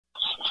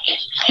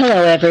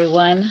Hello,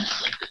 everyone.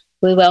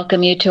 We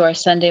welcome you to our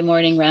Sunday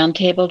morning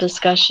roundtable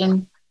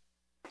discussion.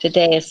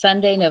 Today is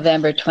Sunday,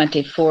 November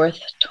 24th,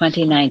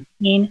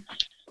 2019.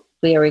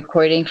 We are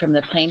recording from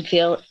the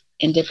Plainfield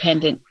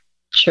Independent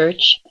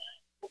Church,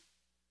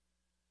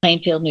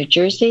 Plainfield, New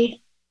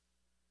Jersey,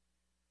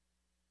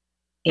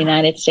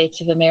 United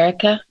States of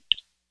America,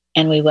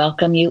 and we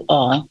welcome you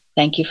all.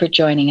 Thank you for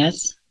joining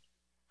us.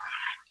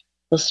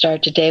 We'll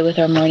start today with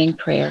our morning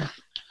prayer.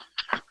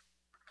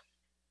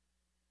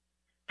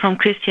 From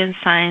Christian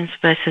Science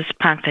versus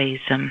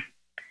Pantheism,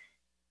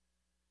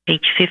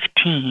 page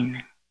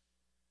 15.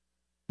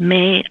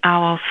 May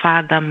our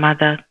Father,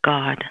 Mother,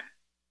 God,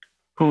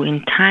 who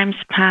in times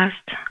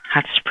past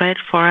hath spread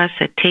for us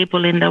a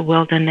table in the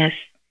wilderness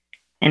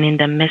and in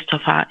the midst of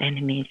our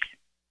enemies,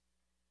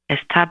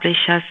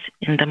 establish us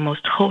in the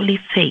most holy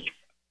faith,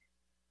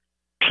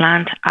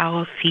 plant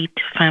our feet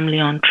firmly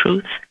on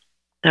truth,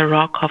 the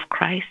rock of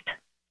Christ,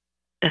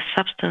 the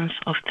substance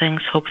of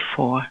things hoped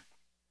for,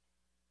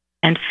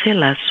 and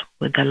fill us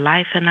with the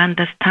life and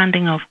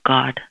understanding of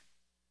God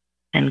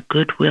and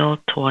goodwill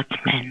towards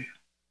men.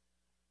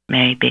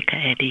 Mary Baker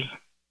Eddy.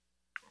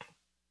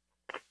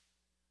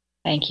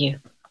 Thank you.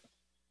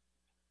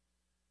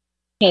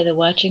 Okay, the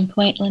watching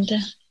point, Linda.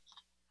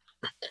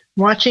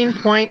 Watching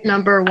point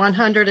number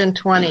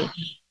 120.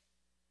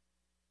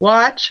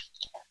 Watch,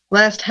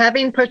 lest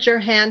having put your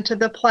hand to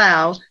the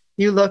plow,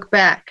 you look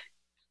back.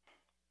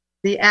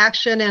 The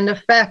action and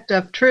effect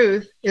of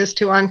truth is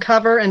to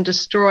uncover and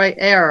destroy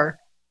error.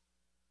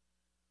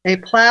 A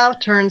plow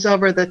turns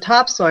over the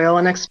topsoil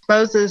and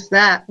exposes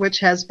that which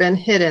has been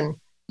hidden.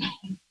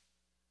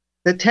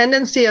 The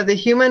tendency of the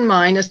human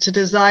mind is to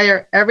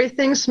desire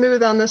everything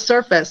smooth on the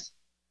surface,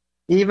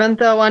 even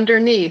though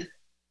underneath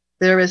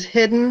there is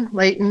hidden,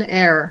 latent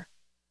error.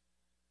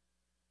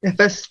 If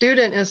a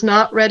student is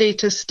not ready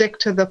to stick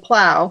to the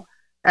plow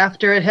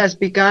after it has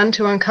begun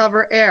to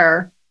uncover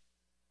error,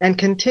 and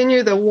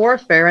continue the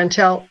warfare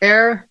until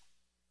the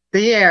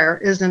error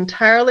is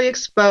entirely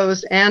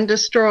exposed and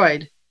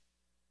destroyed,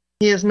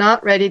 he is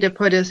not ready to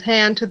put his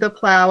hand to the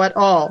plow at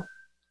all,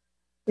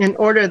 in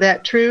order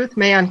that truth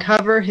may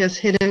uncover his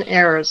hidden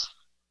errors.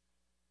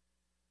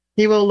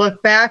 He will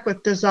look back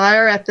with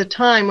desire at the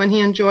time when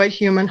he enjoyed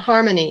human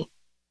harmony,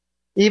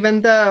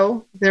 even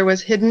though there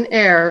was hidden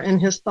error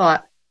in his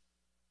thought.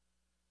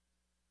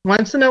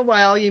 Once in a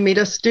while, you meet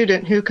a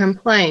student who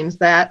complains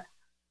that,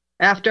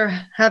 after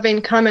having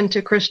come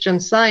into Christian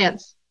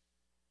Science,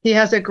 he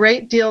has a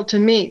great deal to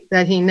meet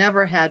that he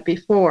never had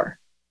before.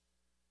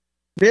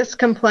 This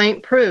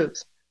complaint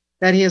proves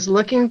that he is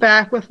looking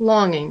back with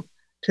longing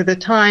to the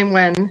time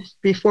when,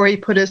 before he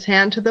put his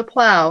hand to the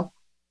plow,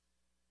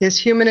 his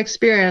human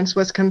experience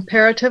was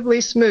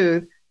comparatively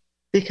smooth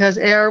because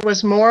error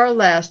was more or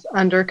less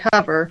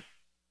undercover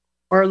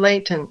or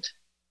latent.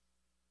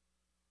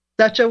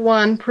 Such a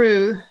one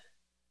proves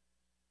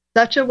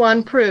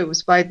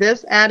by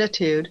this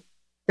attitude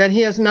that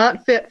he is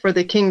not fit for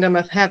the kingdom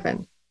of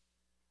heaven,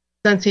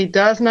 since he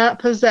does not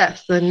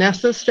possess the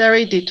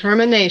necessary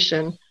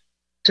determination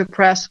to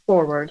press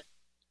forward.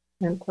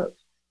 End quote.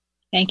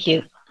 Thank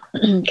you.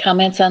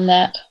 Comments on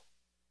that?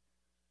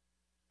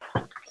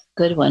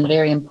 Good one.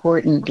 Very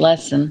important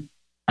lesson.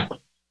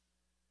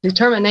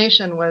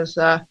 Determination was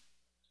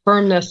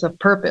firmness of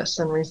purpose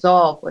and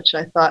resolve, which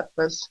I thought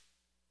was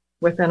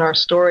within our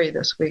story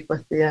this week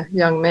with the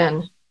young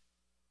men.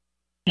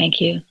 Thank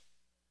you.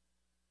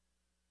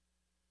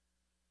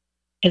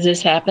 Has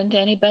this happened to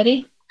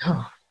anybody?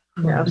 Oh,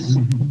 yes.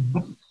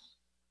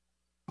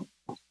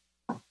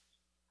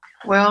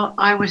 Well,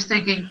 I was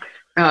thinking,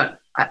 I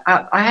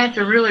had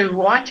to really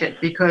watch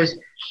it because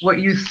what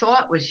you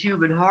thought was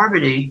human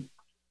harmony,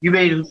 you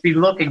may be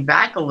looking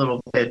back a little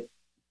bit,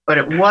 but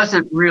it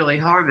wasn't really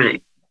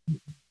harmony.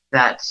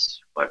 That's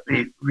what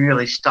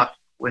really stuck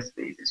with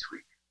me this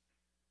week.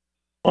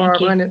 Or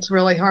when it's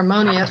really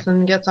harmonious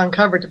and gets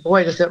uncovered,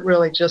 boy, does it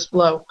really just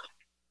blow.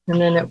 And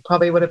then it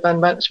probably would have been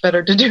much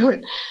better to do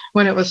it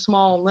when it was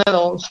small and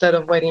little instead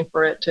of waiting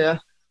for it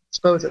to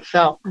expose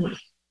itself.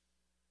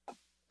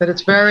 But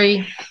it's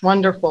very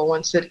wonderful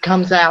once it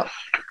comes out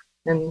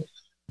and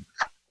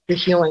the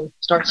healing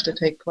starts to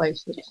take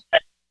place.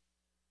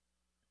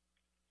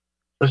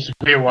 If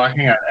you're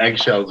walking on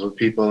eggshells with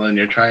people and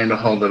you're trying to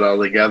hold it all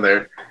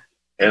together,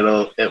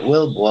 it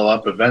will blow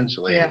up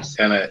eventually. Yes.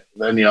 And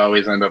then you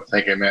always end up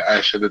thinking, I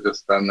should have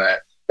just done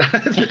that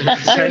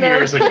 10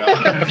 years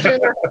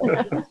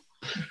ago.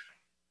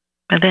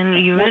 But then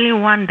you really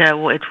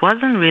wonder, it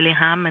wasn't really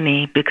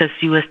harmony because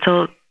you were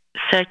still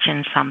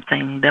searching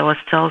something. There was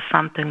still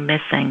something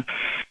missing.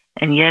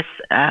 And yes,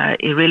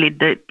 it really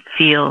did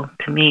feel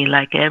to me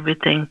like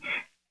everything,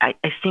 I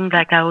seemed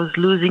like I was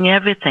losing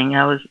everything.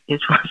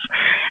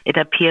 It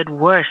appeared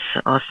worse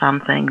or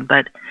something.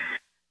 But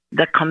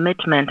the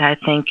commitment, I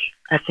think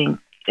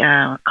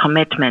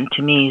commitment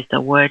to me is the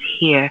word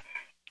here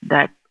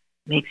that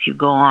makes you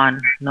go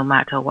on no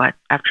matter what.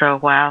 After a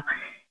while,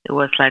 it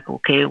was like,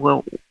 okay,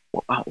 well,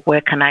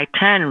 where can I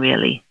turn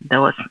really? There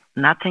was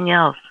nothing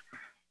else.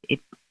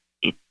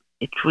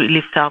 it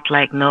really felt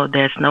like, no,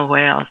 there's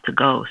nowhere else to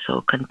go,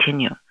 so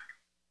continue.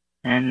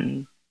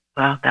 And,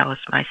 well, that was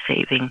my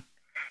saving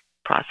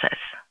process.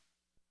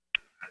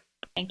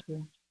 Thank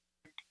you.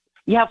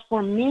 Yeah,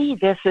 for me,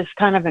 this is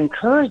kind of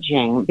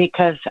encouraging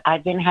because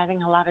I've been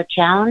having a lot of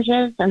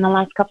challenges in the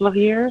last couple of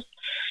years,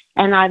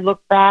 and I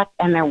look back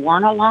and there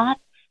weren't a lot.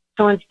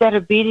 So instead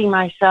of beating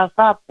myself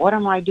up, what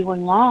am I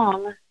doing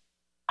wrong?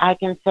 I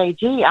can say,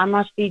 gee, I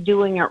must be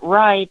doing it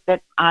right,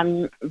 that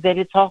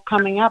it's all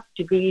coming up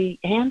to be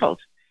handled,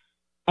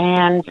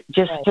 and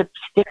just to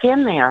stick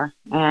in there.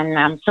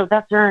 And so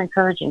that's very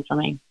encouraging for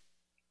me.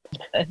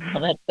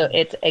 Well,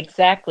 it's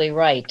exactly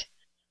right.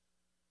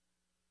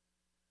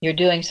 You're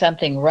doing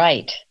something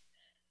right.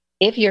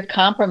 If you're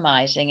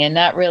compromising and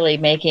not really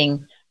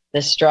making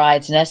the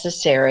strides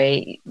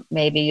necessary,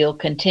 maybe you'll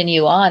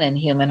continue on in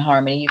human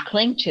harmony. You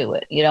cling to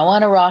it. You don't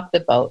want to rock the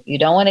boat. You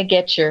don't want to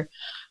get your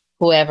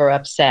whoever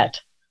upset.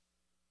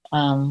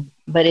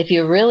 But if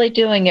you're really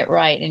doing it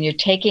right and you're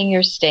taking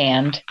your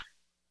stand,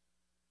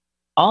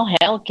 all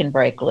hell can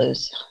break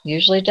loose.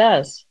 Usually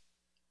does.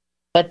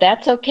 But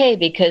that's okay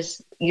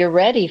because you're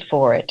ready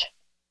for it.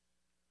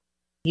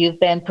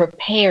 You've been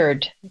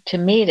prepared to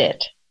meet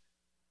it.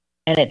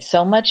 And it's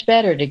so much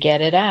better to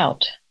get it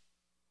out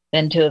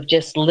than to have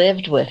just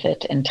lived with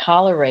it and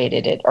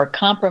tolerated it or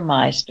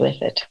compromised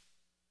with it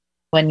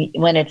when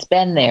it's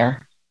been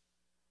there.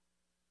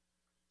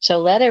 So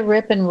let it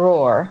rip and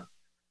roar.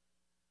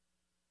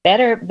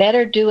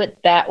 Better do it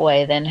that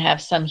way than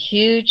have some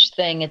huge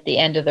thing at the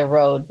end of the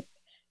road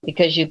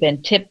because you've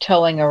been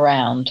tiptoeing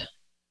around.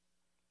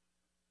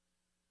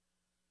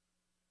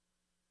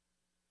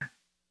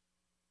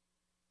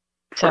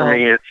 So, for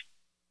me,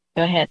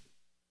 go ahead.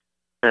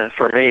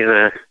 For me,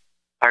 the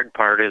hard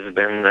part has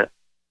been that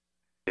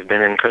we've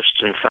been in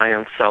Christian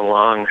Science so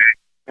long,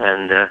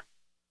 and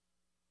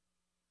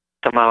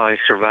somehow I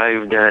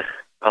survived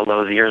all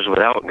those years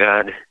without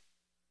God,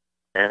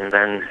 and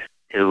then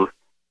to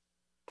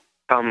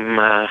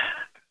come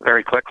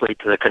very quickly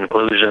to the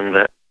conclusion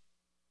that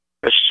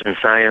Christian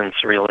Science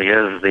really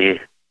is the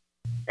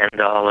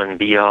end-all and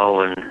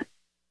be-all and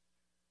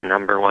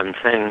number one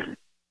thing.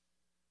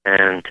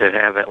 And to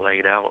have it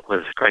laid out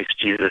with Christ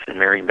Jesus and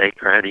Mary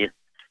Baker Eddy,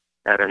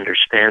 that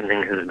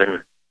understanding has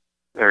been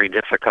very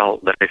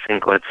difficult. But I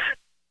think what's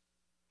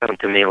come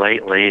to me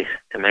lately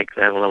to make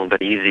that a little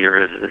bit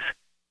easier is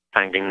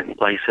finding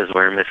places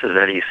where Mrs.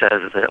 Eddy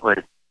says that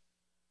when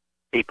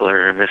people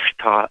are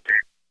mistaught,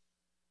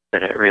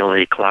 that it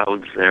really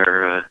clouds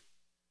their,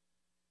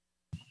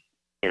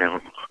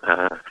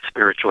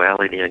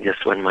 spirituality, I guess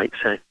one might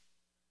say.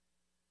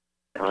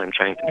 So I'm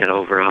trying to get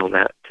over all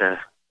that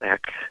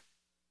back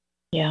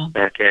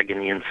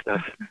agony and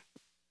stuff.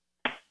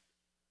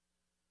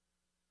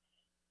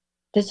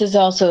 This is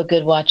also a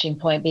good watching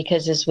point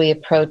because as we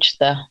approach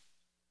we'll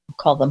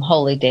call them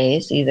holy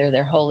days, either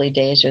they're holy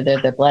days or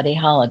they're the bloody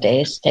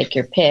holidays, take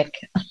your pick.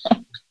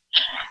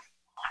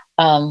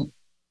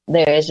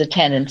 There is a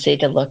tendency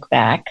to look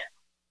back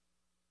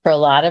for a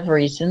lot of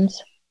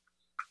reasons,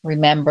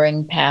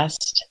 remembering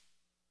past,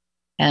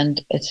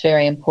 and it's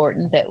very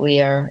important that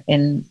we are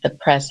in the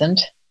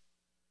present.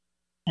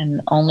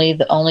 And only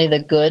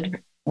the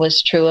good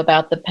was true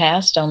about the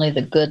past. Only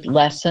the good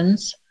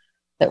lessons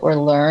that were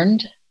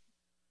learned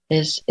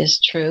is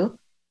true.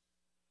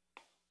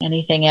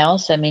 Anything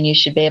else? I mean, you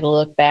should be able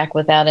to look back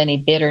without any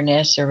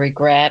bitterness or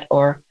regret,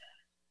 or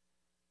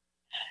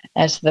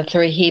as the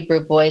 3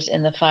 Hebrew boys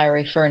in the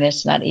fiery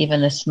furnace, not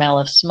even the smell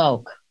of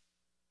smoke.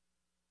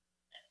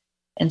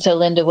 And so,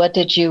 Linda, what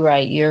did you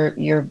write?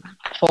 Your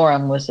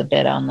forum was a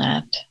bit on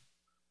that.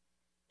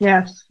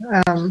 Yes.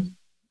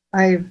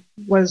 I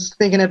was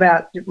thinking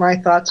about my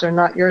thoughts are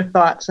not your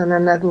thoughts. And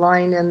then that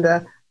line in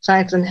the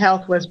Science and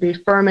Health was be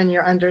firm in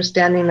your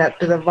understanding that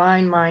the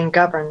divine mind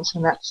governs.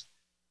 And that's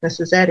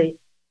Mrs. Eddy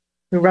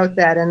who wrote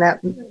that. And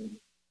that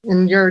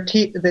in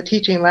the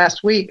teaching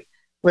last week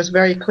was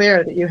very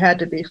clear that you had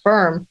to be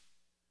firm.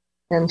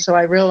 And so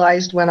I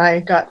realized when I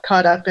got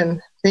caught up in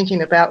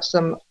thinking about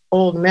some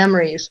old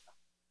memories,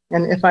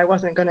 and if I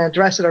wasn't going to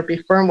address it or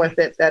be firm with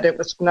it, that it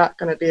was not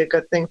going to be a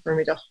good thing for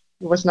me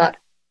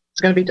it's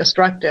going to be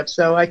destructive.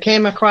 So I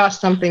came across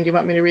something. Do you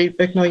want me to read,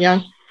 Bicknell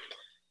Young?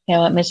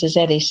 Yeah, what Mrs.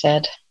 Eddy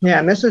said.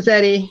 Yeah, Mrs.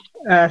 Eddy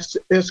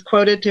is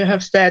quoted to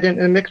have said,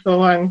 and Bicknell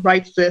Young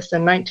writes this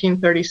in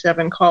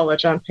 1937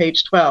 college on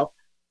page 12,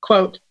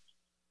 quote,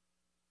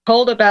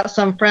 told about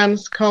some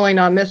friends calling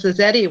on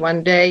Mrs. Eddy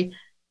one day,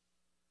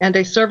 and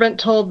a servant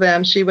told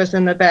them she was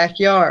in the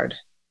backyard.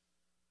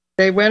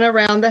 They went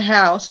around the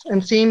house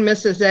and seeing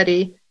Mrs.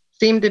 Eddy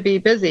seemed to be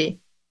busy,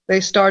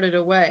 they started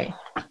away.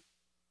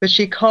 But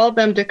she called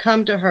them to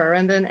come to her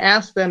and then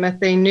asked them if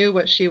they knew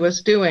what she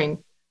was doing.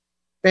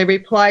 They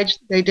replied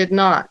they did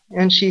not,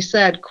 and she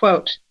said,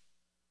 quote,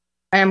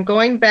 I am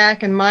going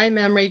back in my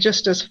memory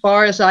just as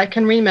far as I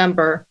can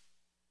remember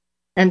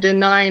and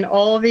denying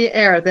all the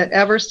error that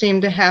ever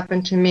seemed to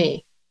happen to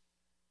me.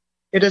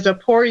 It is a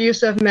poor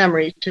use of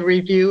memory to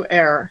review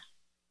error,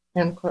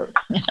 end quote.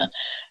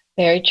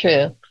 Very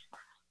true.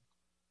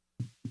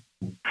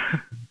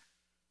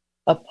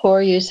 a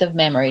poor use of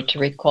memory to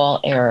recall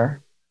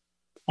error.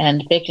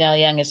 And Bicknell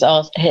Young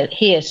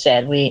he has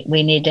said we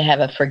need to have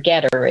a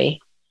forgettery.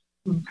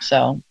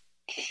 So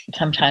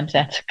sometimes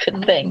that's a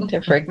good thing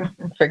to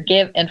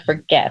forgive and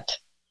forget.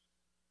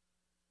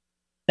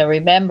 So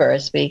remember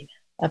as we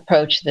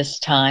approach this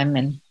time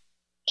and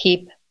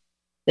keep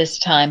this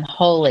time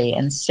holy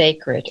and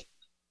sacred.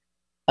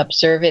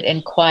 Observe it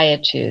in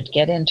quietude.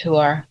 Get into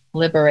our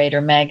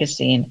Liberator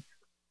magazine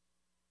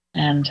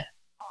and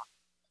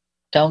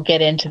don't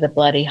get into the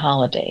bloody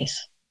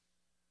holidays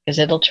because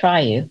it'll try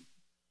you.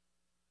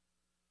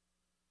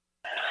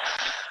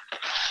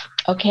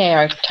 Okay,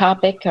 our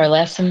topic, our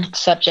lesson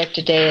subject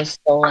today is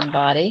soul and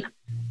body.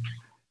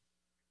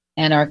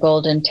 And our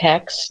golden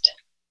text,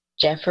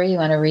 Jeffrey, you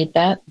want to read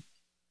that?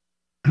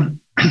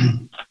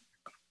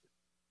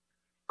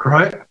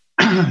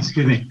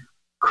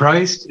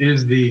 Christ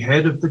is the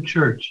head of the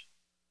church,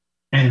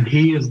 and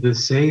he is the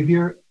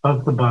savior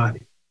of the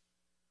body.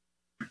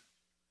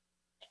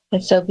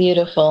 It's so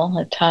beautiful.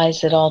 It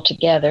ties it all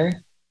together.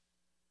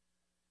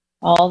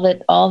 All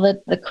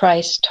that the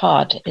Christ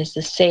taught is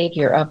the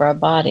savior of our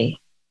body.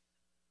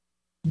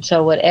 And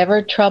so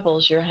whatever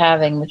troubles you're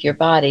having with your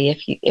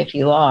body, if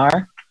you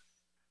are,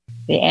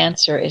 the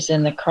answer is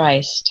in the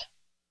Christ.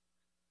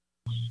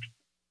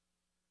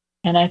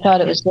 And I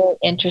thought it was very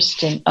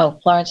interesting. Oh,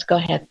 Florence, go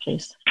ahead,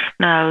 please.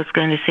 No, I was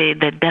going to say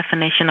the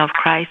definition of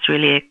Christ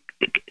really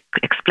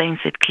explains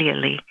it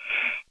clearly.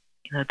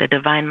 You know, the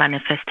divine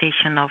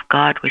manifestation of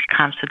God which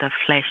comes to the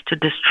flesh to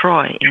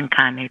destroy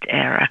incarnate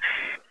error.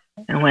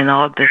 And when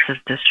all this is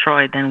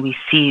destroyed, then we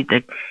see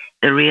that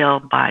the real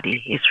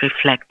body is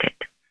reflected.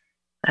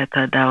 I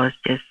thought that was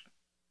just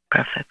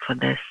perfect for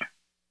this.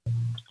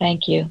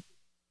 Thank you.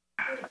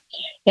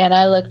 Yeah, and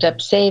I looked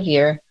up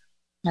Savior,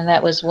 and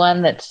that was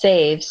one that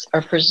saves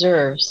or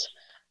preserves,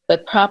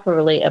 but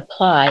properly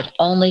applied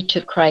only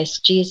to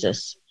Christ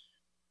Jesus,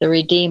 the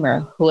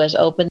Redeemer, who has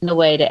opened the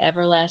way to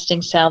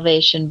everlasting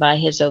salvation by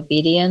his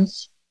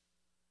obedience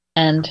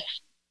and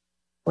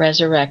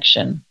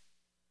resurrection.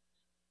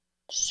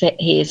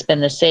 He has been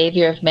the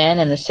Savior of men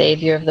and the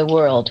Savior of the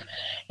world.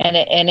 And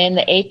in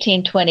the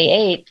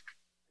 1828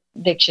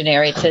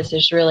 dictionary, it says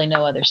there's really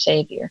no other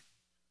Savior.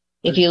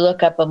 If you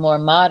look up a more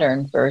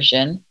modern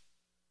version,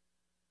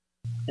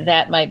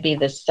 that might be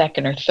the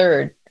second or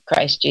third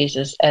Christ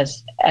Jesus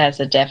as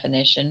a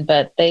definition,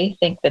 but they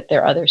think that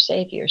there are other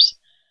saviors.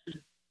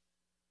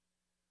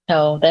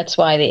 So that's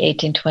why the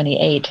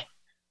 1828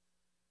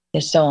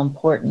 is so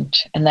important.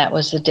 And that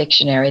was the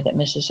dictionary that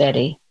Mrs.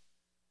 Eddy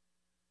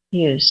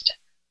used.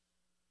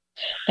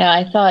 Now,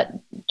 I thought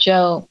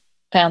Joe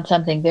found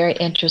something very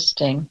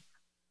interesting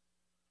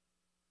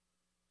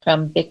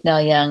from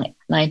Bicknell Young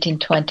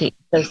 1920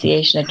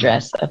 Association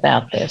Address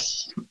about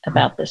this.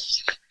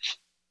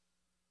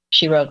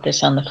 She wrote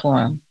this on the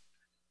forum.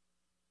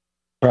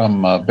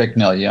 From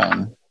Bicknell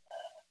Young,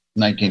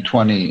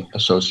 1920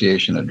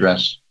 Association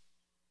Address,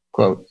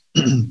 quote,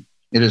 "It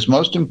is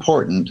most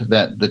important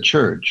that the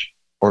church,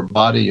 or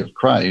body of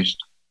Christ,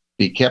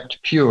 be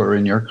kept pure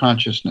in your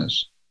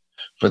consciousness,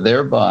 for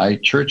thereby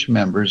church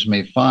members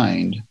may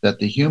find that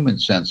the human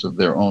sense of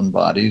their own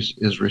bodies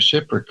is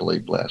reciprocally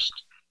blessed.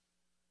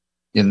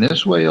 In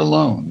this way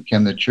alone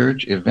can the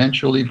church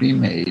eventually be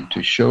made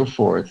to show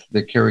forth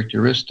the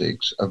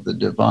characteristics of the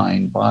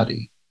divine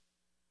body.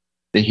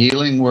 The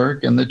healing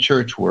work and the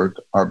church work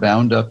are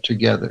bound up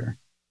together.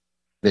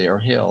 They are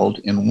held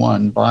in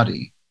one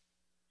body.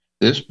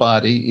 This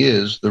body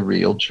is the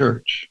real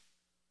church,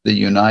 the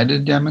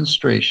united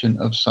demonstration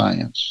of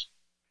science.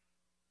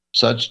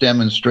 Such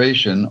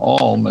demonstration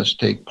all must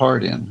take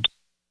part in.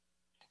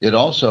 It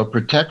also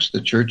protects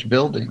the church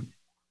building,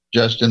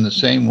 just in the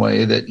same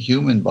way that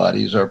human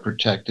bodies are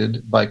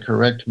protected by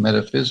correct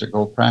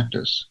metaphysical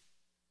practice.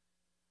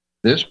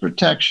 This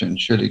protection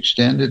should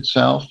extend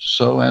itself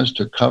so as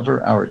to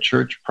cover our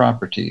church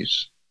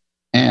properties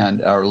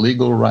and our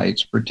legal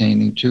rights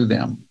pertaining to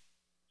them,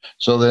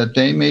 so that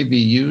they may be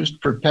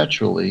used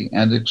perpetually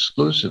and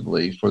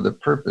exclusively for the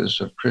purpose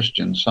of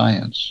Christian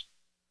science.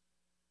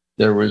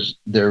 There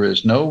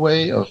is no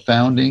way of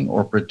founding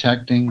or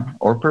protecting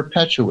or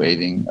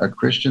perpetuating a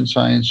Christian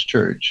Science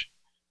church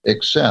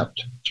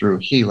except through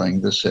healing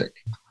the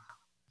sick."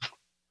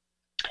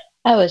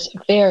 That was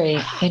very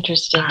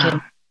interesting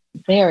and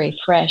very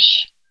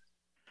fresh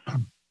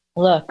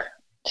look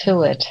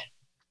to it,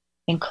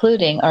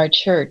 including our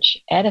church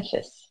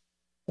edifice,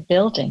 the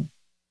building.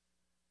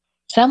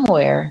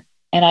 Somewhere,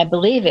 and I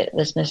believe it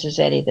was Mrs.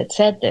 Eddy that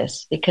said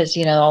this, because,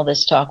 you know, all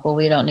this talk, well,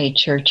 we don't need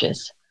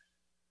churches.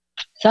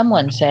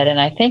 Someone said, and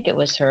I think it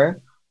was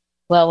her,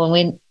 well,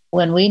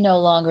 when we no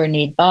longer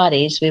need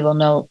bodies, we will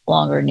no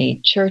longer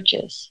need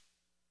churches.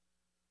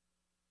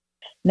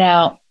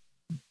 Now,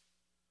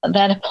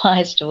 that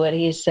applies to what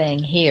he's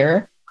saying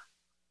here.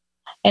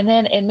 And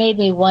then it made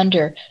me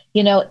wonder,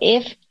 you know,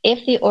 if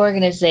the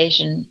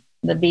organization,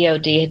 the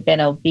BOD, had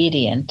been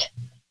obedient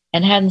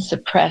and hadn't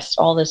suppressed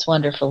all this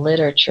wonderful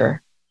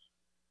literature,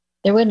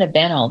 there wouldn't have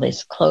been all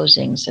these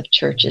closings of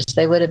churches.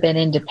 They would have been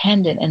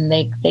independent, and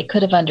they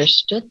could have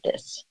understood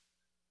this.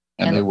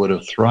 And they would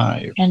have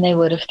thrived. And they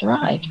would have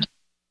thrived.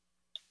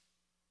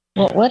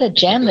 Well, what a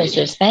gem this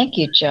is. Thank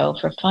you, Joe,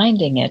 for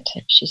finding it,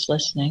 if she's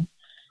listening.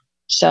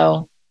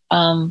 So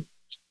the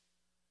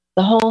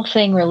whole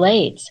thing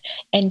relates.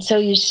 And so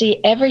you see,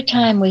 every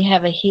time we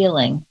have a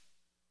healing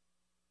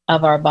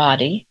of our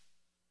body,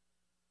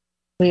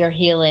 we are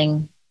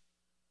healing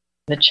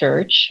the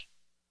church.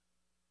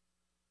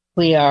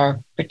 We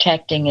are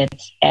protecting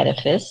its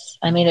edifice.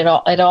 I mean, it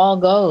all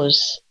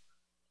goes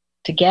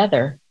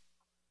together.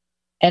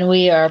 And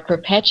we are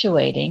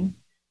perpetuating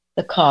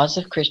the cause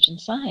of Christian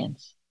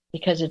Science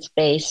because it's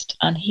based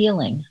on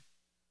healing.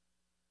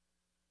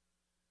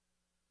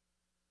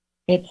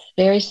 It's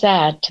very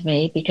sad to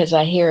me because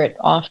I hear it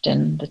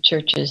often, the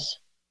churches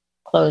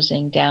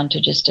closing down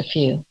to just a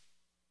few.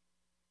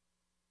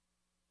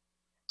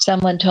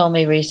 Someone told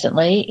me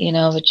recently,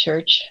 the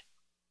church,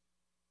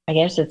 I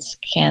guess it's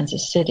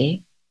Kansas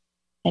City,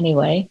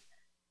 anyway,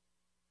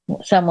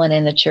 someone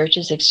in the church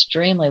is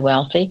extremely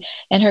wealthy,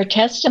 and her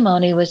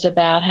testimony was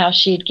about how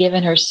she'd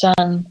given her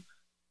son,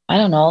 I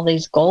don't know, all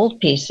these gold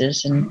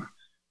pieces, and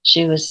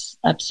she was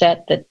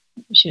upset that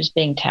she was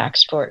being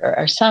taxed for it,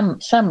 or some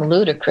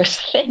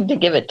ludicrous thing to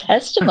give a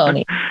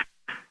testimony.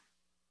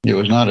 It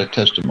was not a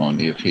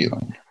testimony of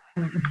healing.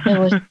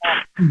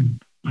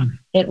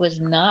 It was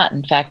not.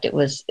 In fact, it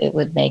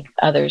would make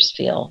others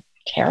feel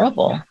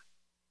terrible,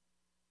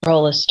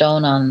 roll a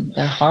stone on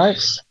their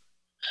hearts.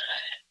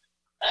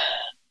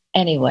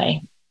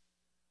 Anyway,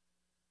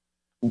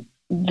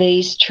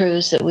 these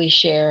truths that we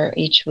share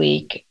each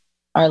week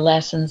are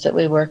lessons that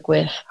we work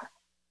with,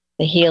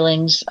 the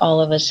healings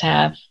all of us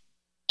have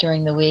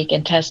during the week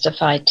and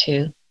testify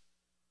to.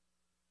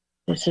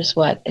 This is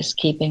what is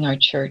keeping our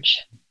church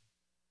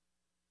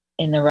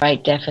in the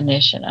right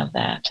definition of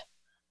that.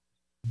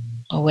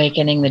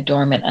 Awakening the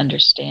dormant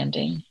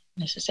understanding.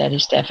 This is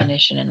Eddie's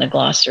definition in the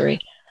glossary.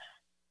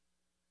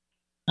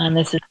 And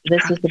this is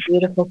a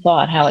beautiful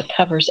thought, how it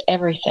covers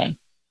everything,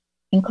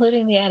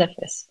 including the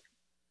edifice.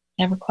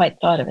 Never quite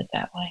thought of it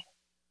that way.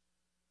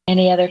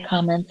 Any other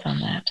comments on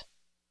that?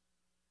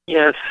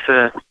 Yes.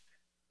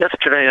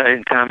 Yesterday I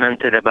had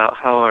commented about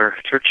how our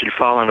church had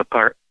fallen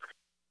apart.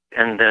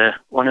 And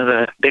one of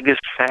the biggest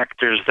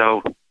factors,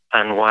 though,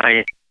 on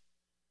why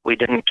we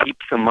didn't keep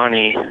the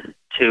money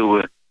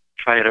to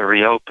try to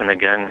reopen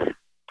again,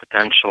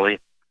 potentially,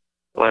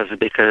 was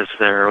because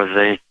there was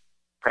a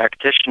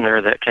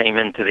practitioner that came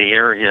into the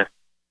area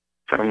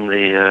from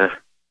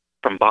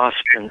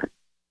Boston,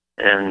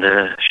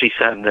 and she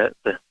said that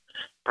the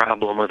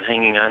problem with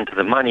hanging on to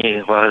the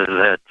money was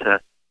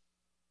that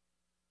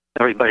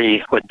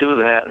everybody would do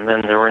that, and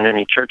then there weren't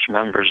any church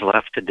members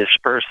left to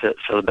disperse it.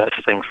 So the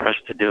best thing for us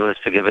to do is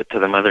to give it to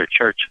the mother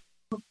church,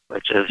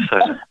 which is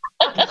voted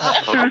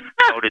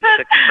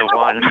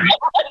 6-1.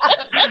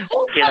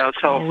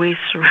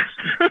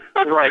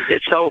 Right.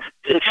 So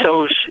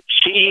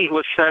she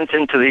was sent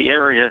into the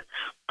area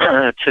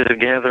to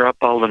gather up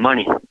all the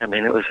money. I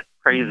mean, it was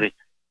crazy.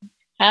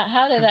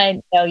 How did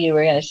I know you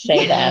were going to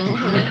say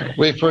that?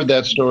 We've heard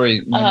that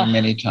story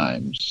many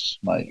times,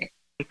 Mike.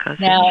 Because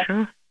now, it's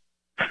true.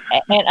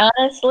 And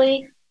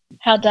honestly,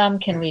 how dumb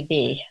can we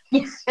be?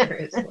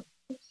 Seriously.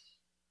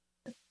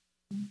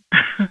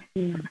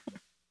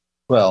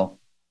 Well,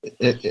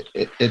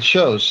 it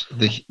shows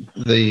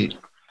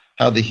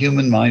how the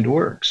human mind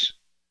works.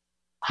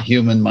 The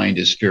human mind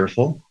is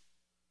fearful.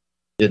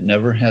 It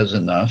never has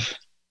enough.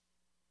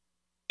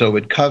 So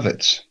it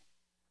covets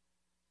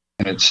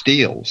and it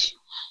steals.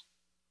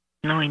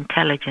 No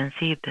intelligence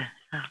either.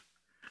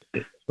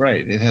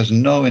 Right. It has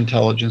no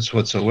intelligence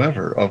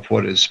whatsoever of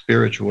what is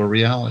spiritual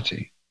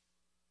reality.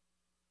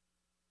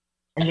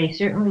 And they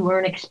certainly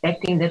weren't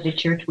expecting that the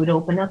church would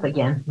open up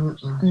again.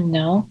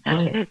 No.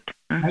 That's it.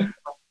 Mm-hmm.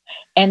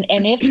 And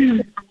if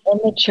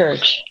the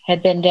church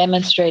had been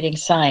demonstrating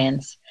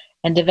science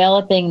and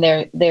developing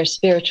their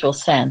spiritual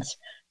sense,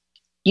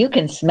 you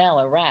can smell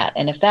a rat.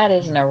 And if that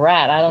isn't a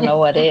rat, I don't know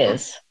what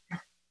is.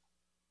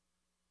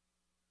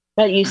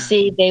 But you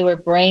see, they were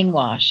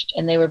brainwashed,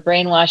 and they were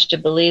brainwashed to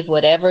believe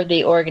whatever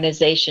the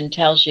organization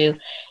tells you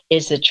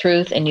is the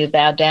truth, and you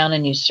bow down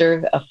and you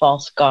serve a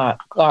false God.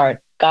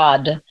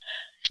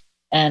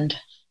 And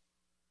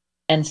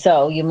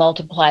so you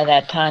multiply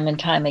that time and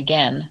time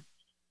again.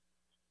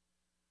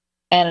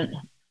 And,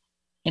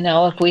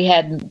 if we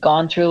hadn't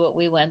gone through what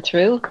we went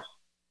through,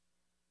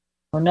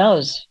 who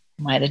knows,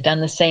 might have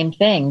done the same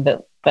thing,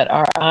 but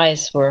our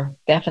eyes were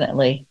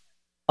definitely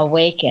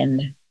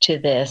awakened to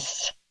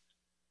this.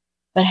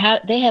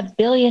 But they have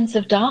billions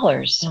of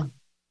dollars.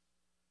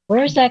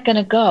 Where's that going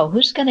to go?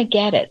 Who's going to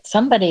get it?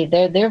 Somebody,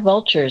 they're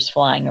vultures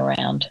flying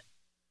around.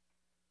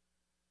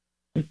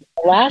 The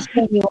last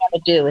thing you want to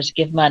do is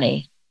give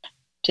money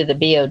to the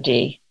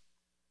BOD.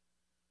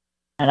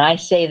 And I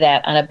say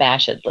that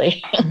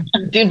unabashedly.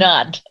 Do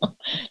not.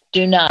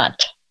 Do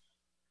not.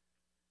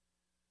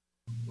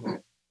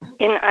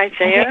 In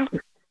Isaiah,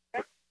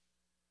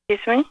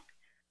 excuse me,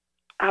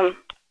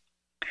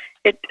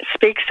 it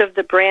speaks of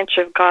the branch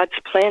of God's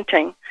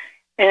planting,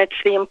 and it's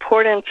the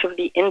importance of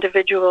the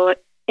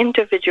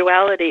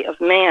individuality of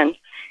man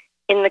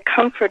in the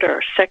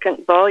Comforter,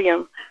 second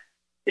volume,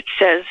 it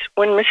says,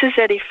 when Mrs.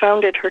 Eddy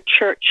founded her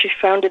church, she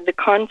founded the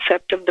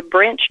concept of the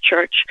branch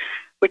church,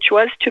 which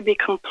was to be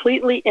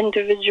completely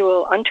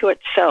individual unto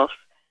itself,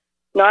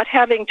 not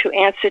having to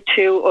answer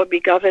to or be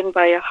governed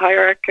by a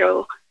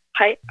hierarchical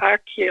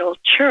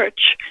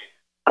church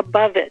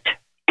above it.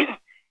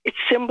 It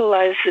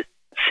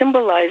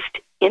symbolized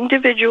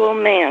individual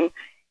man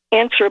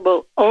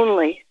answerable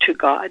only to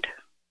God.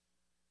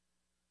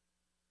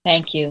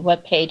 Thank you.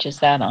 What page is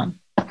that on?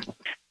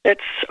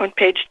 That's on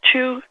page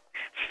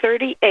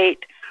 238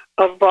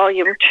 of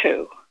volume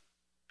 2.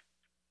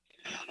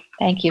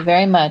 Thank you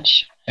very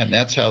much. And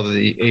that's how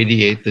the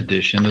 88th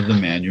edition of the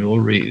manual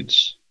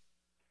reads.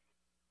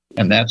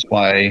 And that's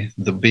why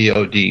the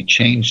BOD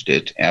changed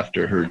it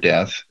after her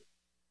death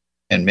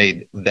and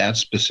made that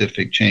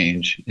specific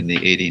change in the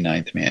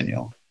 89th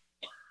manual.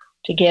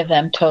 To give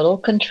them total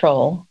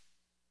control.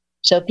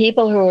 So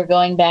people who are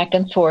going back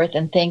and forth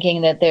and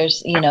thinking that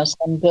there's,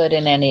 some good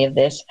in any of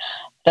this,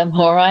 the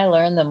more I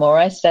learn, the more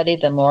I study,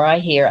 the more I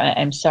hear,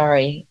 I'm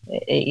sorry,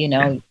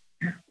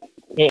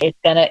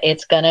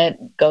 it's gonna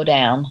go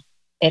down.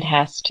 It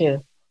has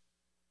to.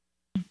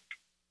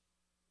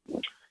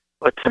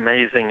 What's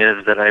amazing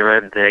is that I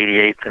read the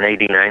 88th and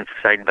 89th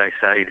side by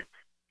side,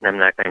 and I'm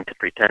not going to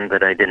pretend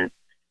that I didn't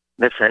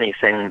miss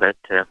anything, but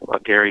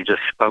what Gary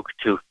just spoke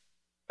to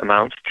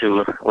amounts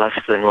to less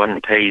than one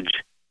page,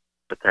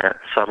 but the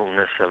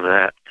subtleness of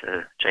that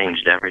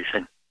changed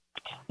everything.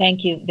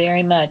 Thank you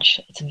very much.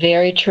 It's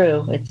very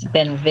true. It's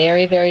been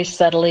very, very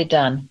subtly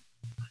done.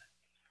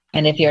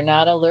 And if you're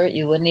not alert,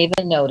 you wouldn't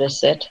even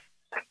notice it.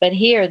 But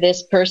here,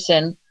 this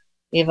person,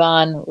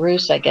 Yvonne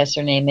Roos, I guess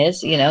her name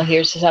is,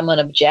 here's someone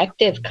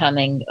objective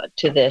coming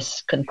to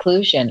this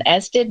conclusion,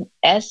 as did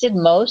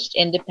most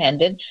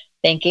independent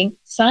thinking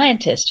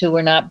scientists who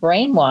were not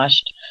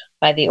brainwashed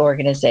by the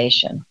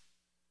organization.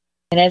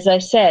 And as I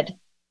said,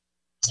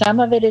 some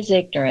of it is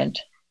ignorant,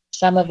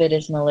 some of it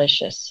is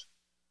malicious.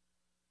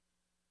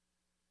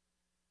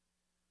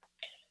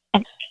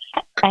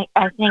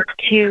 I think,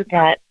 too,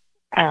 that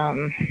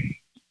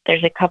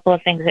there's a couple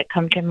of things that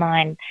come to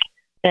mind.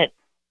 That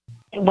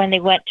when they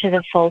went to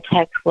the full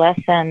text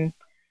lesson,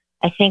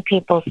 I think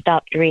people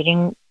stopped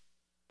reading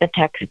the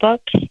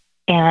textbook.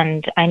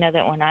 And I know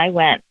that when I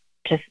went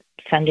to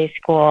Sunday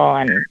school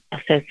and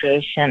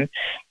association,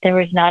 there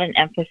was not an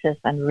emphasis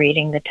on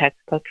reading the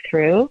textbook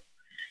through.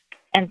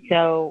 And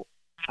so,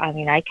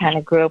 I kind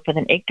of grew up with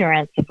an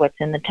ignorance of what's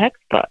in the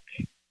textbook,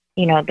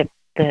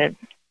 the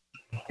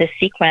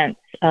sequence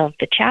of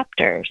the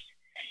chapters.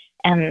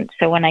 And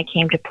so when I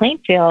came to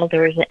Plainfield,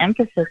 there was an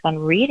emphasis on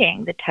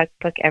reading the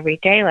textbook every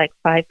day, like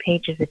 5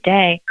 pages a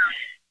day.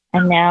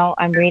 And now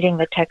I'm reading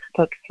the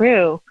textbook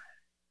through.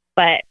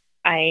 But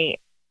I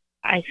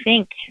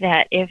think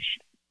that if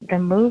the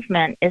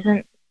movement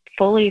isn't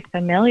fully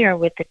familiar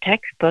with the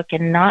textbook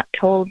and not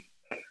told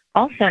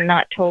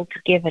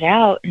to give it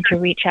out and to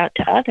reach out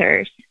to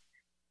others,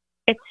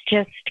 it's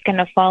just going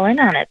to fall in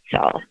on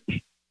itself.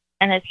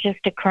 And it's just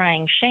a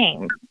crying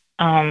shame.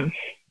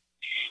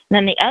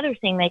 Then the other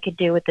thing they could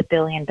do with the $1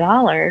 billion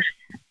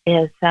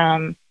is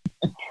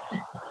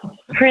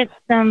print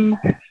some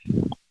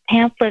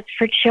pamphlets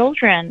for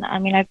children.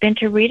 I've been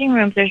to reading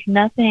rooms. There's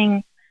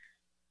nothing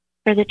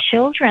for the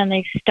children.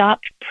 They've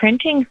stopped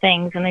printing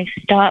things, and they've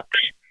stopped,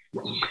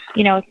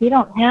 if you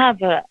don't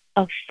have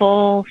a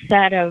full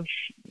set of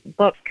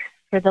books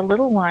for the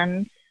little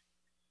ones,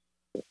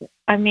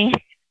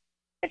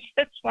 it's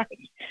just like,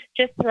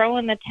 just throw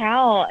in the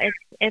towel.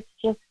 It's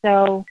just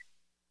so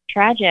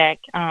tragic,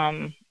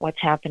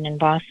 what's happened in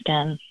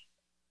Boston.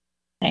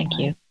 Thank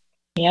you.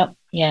 Yep.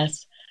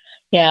 Yes.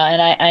 Yeah.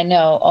 And I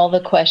know all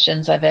the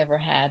questions I've ever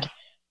had,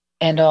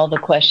 and all the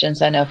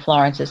questions I know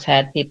Florence has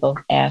had people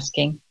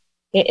asking.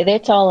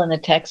 It's all in the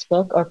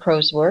textbook or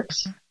prose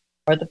works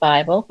or the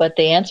Bible, but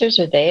the answers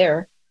are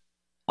there.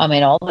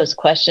 All those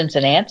questions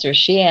and answers,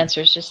 she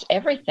answers just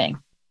everything.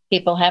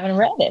 People haven't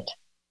read it.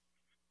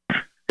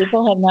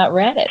 People have not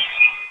read it.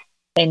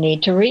 They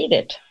need to read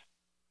it.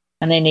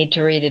 And they need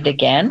to read it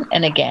again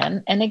and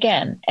again and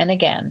again and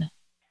again.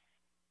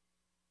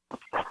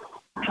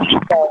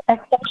 So,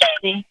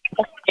 especially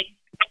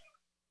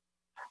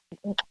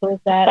who is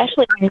that?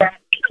 Especially when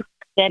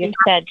Betty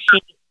said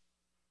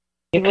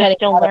You're cutting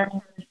still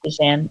learning.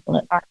 Suzanne.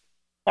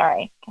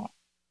 Sorry.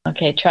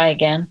 Okay, try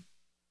again.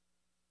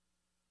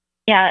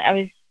 Yeah, I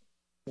was,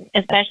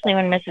 especially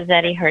when Mrs.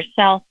 Eddy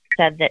herself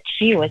said that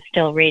she was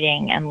still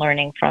reading and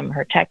learning from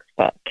her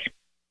textbook.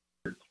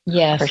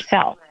 Yes.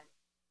 Herself.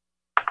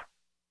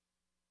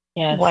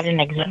 Yes. What an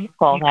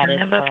example that is.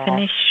 Never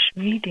finish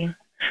reading.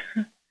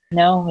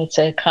 No, it's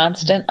a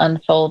constant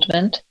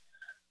unfoldment.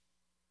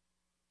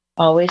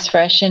 Always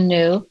fresh and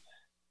new.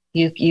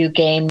 You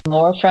gain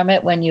more from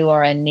it when you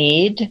are in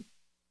need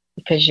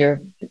because you're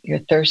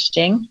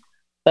thirsting,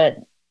 but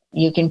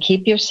you can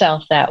keep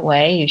yourself that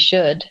way. You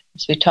should.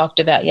 As we talked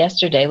about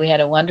yesterday, we had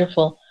a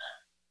wonderful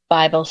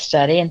Bible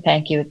study, and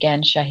thank you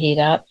again,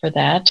 Shahida, for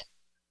that.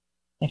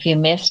 If you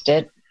missed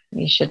it,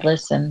 you should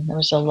listen. There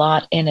was a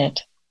lot in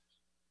it.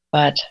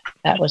 but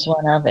that was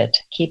one of it.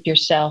 Keep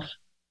yourself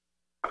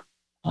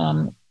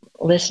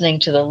listening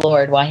to the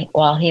Lord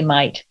while he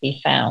might be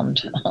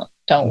found.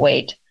 Don't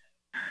wait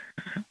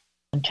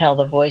until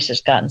the voice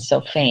has gotten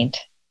so faint.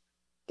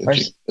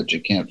 But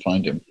you can't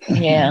find him.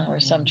 Yeah, or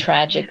some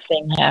tragic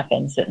thing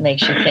happens that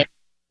makes you think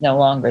he's no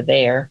longer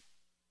there,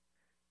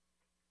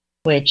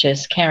 which,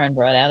 as Karen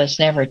brought out, is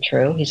never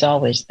true. He's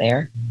always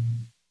there.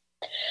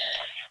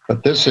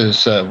 But this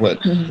is what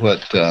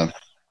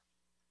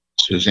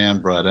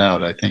Suzanne brought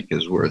out, I think,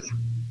 is worth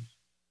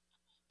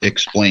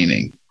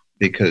explaining,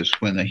 because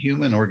when a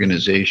human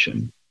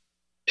organization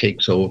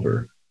takes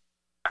over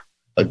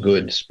a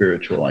good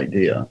spiritual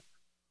idea,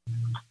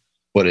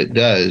 what it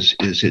does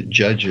is it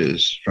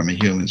judges from a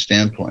human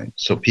standpoint.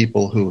 So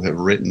people who have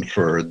written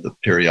for the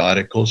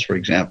periodicals, for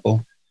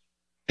example,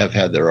 have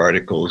had their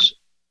articles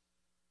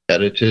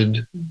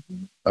edited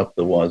up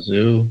the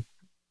wazoo.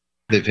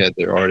 They've had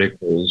their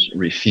articles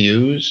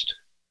refused,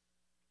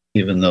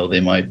 even though they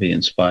might be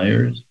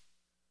inspired.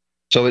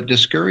 So it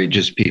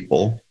discourages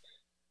people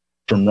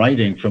from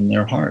writing from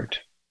their heart.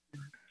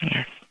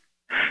 Yes.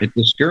 It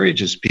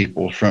discourages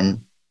people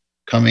from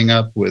coming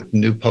up with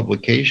new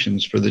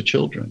publications for the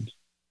children.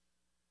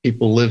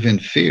 People live in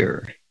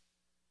fear.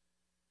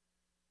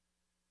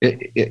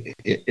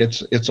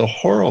 It's a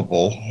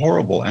horrible,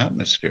 horrible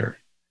atmosphere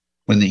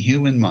when the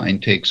human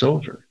mind takes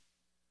over.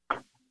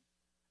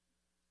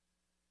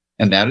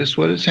 And that is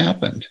what has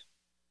happened.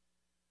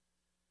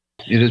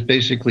 It has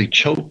basically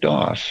choked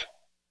off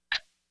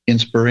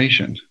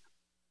inspiration.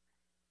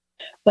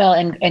 Well,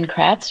 and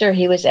Kratzer,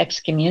 he was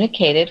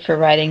excommunicated for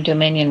writing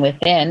Dominion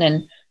Within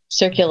and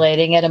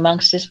circulating it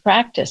amongst his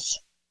practice.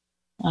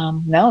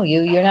 No,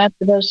 you're not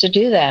supposed to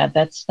do that.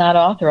 That's not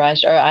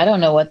authorized. Or I don't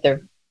know what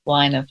their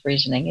line of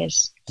reasoning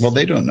is. Well,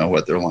 they don't know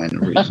what their line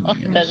of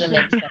reasoning is. Doesn't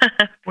make sense.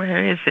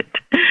 Where is it?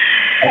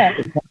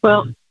 Yeah.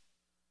 Well,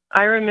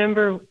 I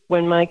remember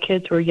when my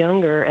kids were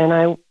younger, and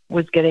I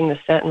was getting the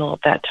Sentinel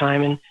at that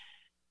time, and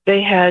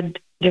they had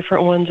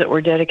different ones that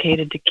were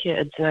dedicated to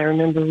kids. And I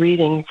remember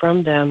reading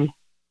from them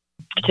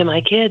to my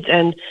kids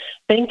and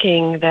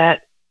thinking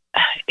that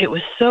it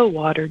was so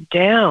watered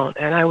down,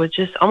 and I was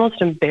just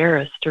almost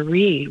embarrassed to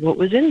read what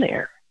was in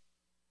there.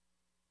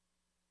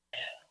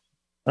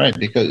 Right,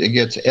 because it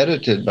gets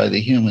edited by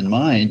the human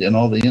mind, and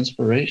all the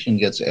inspiration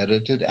gets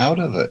edited out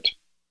of it.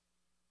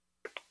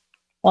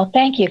 Well,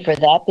 thank you for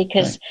that,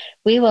 because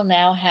we will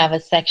now have a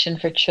section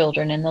for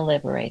children in the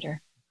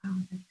Liberator.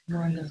 Oh, that's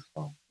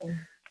wonderful.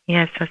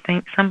 Yes, I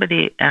think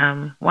somebody,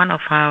 one of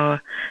our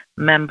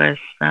members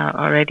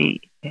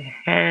already,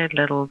 her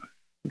little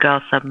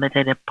girl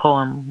submitted a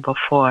poem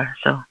before,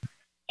 so.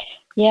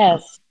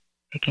 Yes.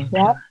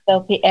 Yep.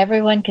 So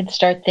everyone can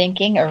start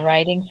thinking or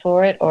writing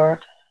for it,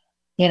 or,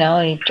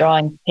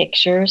 drawing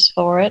pictures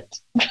for it.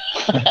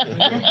 A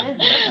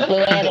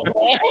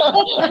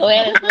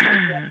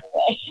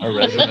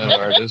resident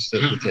artist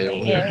at the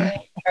table. Yeah.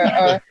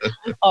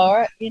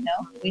 Or,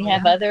 we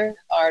have other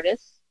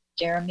artists,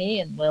 Jeremy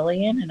and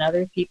Lillian and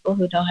other people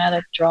who know how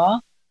to draw.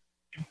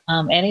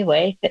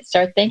 Anyway,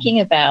 start thinking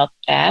about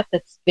that.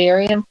 That's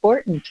very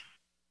important.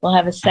 We'll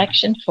have a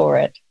section for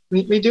it.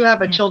 We do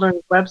have a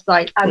children's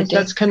website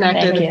that's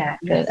connected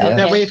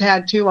that we've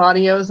had 2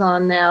 audios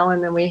on now,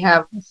 and then we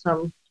have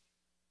some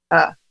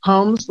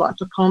poems,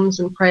 lots of poems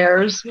and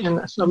prayers, and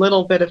a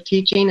little bit of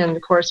teaching, and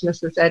of course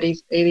Mrs.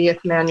 Eddy's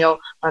 80th manual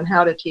on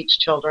how to teach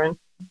children.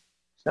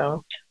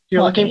 So if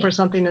you're looking for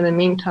something in the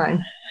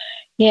meantime.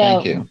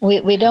 Yeah,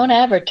 we don't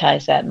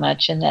advertise that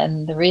much, and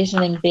then the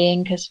reasoning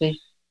being because we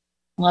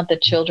want the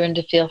children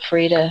to feel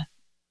free to,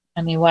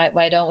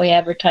 why don't we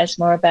advertise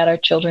more about our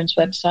children's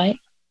website?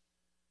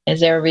 Is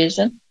there a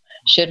reason?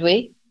 Should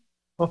we?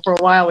 Well, for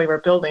a while we were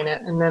building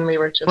it, and then we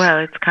were just... Well,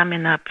 it's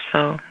coming up,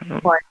 so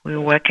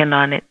we're working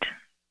on it.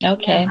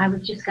 Okay. I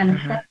was just going to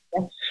say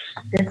that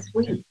this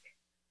week,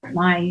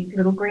 my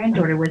little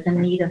granddaughter was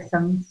in need of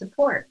some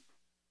support.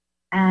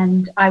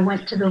 And I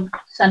went to the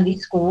Sunday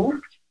school,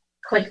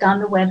 clicked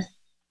on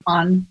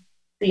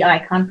the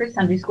icon for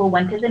Sunday school,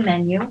 went to the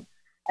menu,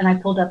 and I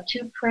pulled up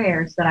 2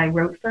 prayers that I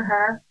wrote for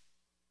her.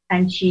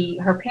 And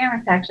her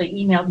parents actually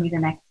emailed me the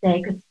next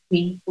day because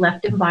we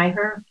left them by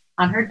her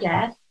on her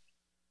desk.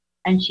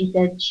 And she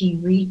said she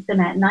reads them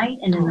at night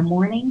and in the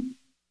morning.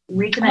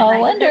 Reads them at night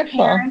wonderful. with her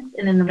parents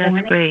and in the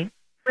morning great.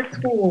 for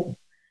school.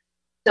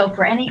 So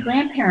for any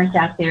grandparents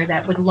out there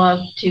that would love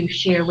to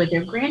share with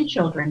their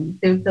grandchildren,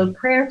 those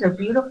prayers are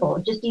beautiful,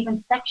 just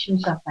even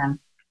sections of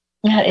them.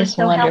 That is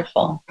so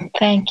wonderful. Helpful.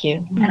 Thank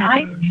you. And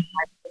I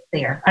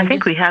there. I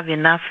think we have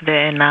enough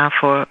there now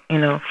for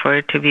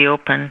it to be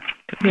open.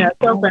 Yeah,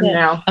 it's open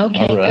now.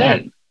 Okay,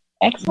 right. Good.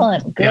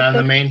 Excellent. Good. Yeah, on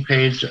the main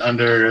page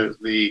under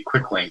the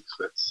quick links,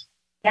 that's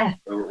Yeah.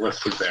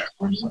 listed there.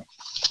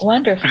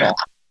 Wonderful.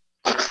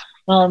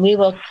 Well, we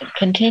will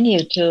continue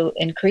to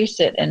increase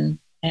it and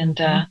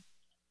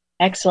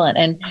excellent.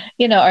 And,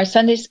 our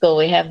Sunday school,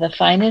 we have the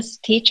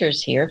finest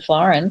teachers here,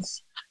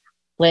 Florence,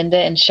 Linda,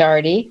 and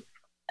Shardy,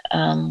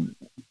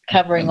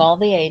 covering all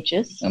the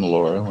ages. And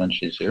Laura when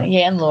she's here.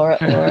 Yeah, and Laura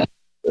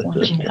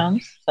when she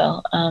comes.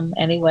 So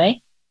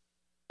anyway,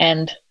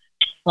 And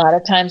a lot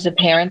of times the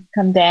parents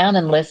come down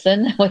and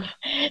listen with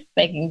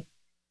making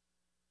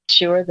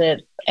sure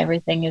that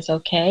everything is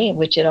okay,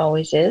 which it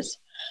always is.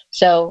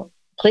 So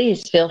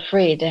please feel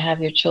free to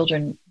have your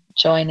children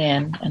join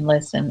in and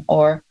listen,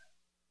 or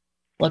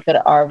look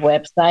at our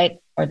website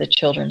or the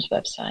children's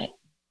website.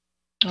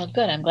 Well,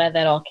 good. I'm glad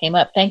that all came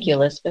up. Thank you,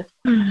 Elizabeth.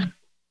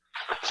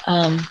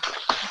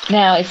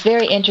 Now, it's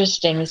very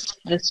interesting,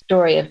 the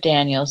story of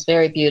Daniel is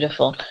very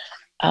beautiful,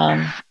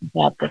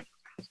 about the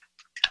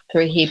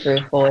 3 Hebrew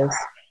boys.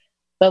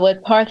 But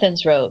what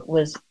Parthens wrote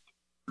was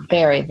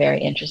very, very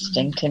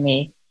interesting to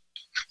me.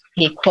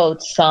 He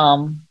quotes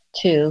Psalm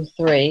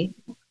 2:3,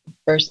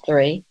 verse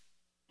 3.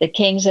 The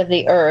kings of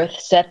the earth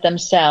set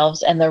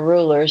themselves, and the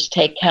rulers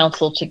take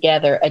counsel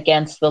together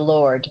against the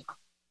Lord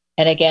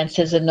and against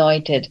his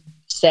anointed,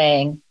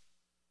 saying,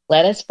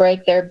 let us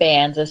break their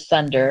bands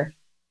asunder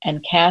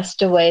and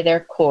cast away their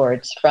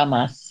cords from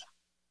us.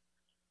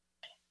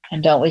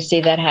 And don't we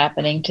see that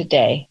happening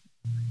today?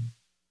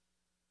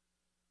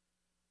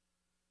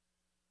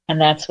 And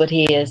that's what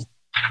he is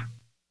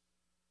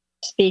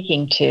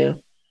speaking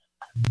to.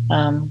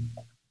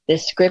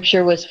 This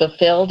scripture was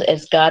fulfilled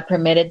as God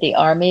permitted the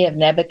army of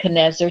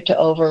Nebuchadnezzar to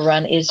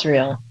overrun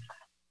Israel,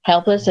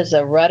 helpless as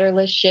a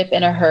rudderless ship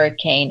in a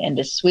hurricane, and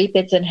to sweep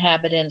its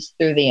inhabitants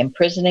through the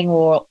imprisoning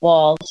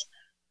walls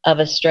of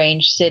a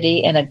strange city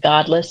in a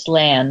godless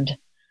land.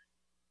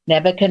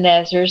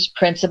 Nebuchadnezzar's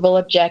principal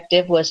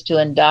objective was to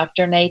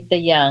indoctrinate the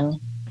young,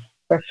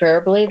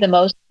 preferably the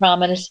most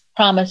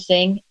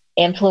promising,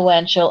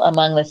 influential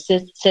among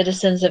the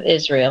citizens of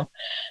Israel,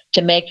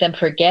 to make them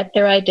forget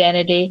their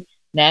identity,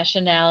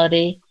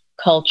 nationality,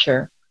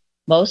 culture,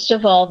 most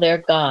of all their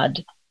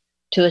God,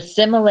 to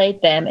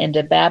assimilate them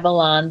into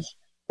Babylon's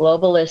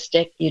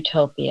globalistic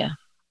utopia.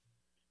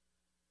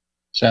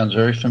 Sounds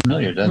very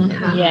familiar, doesn't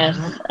it?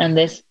 Yes, and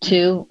this,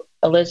 to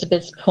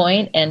Elizabeth's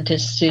point and to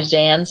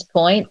Suzanne's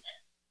point,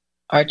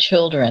 our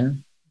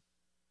children.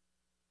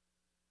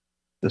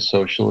 The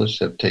socialists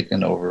have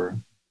taken over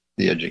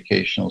the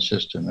educational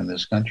system in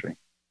this country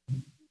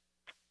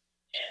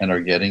and are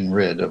getting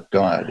rid of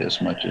God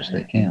as much as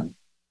they can.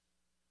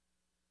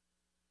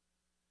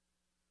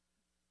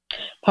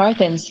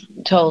 Parthens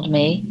told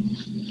me,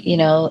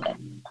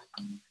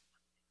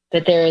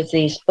 that there is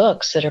these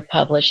books that are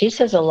published. He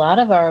says a lot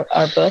of our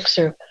books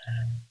are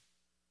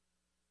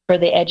for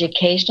the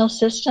educational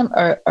system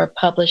are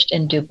published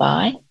in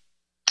Dubai.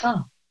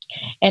 Oh.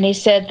 And he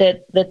said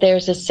that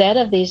there's a set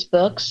of these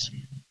books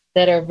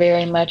that are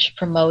very much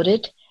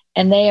promoted,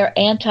 and they are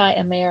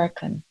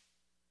anti-American.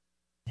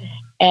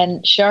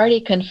 And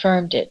Shardy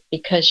confirmed it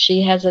because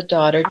she has a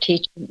daughter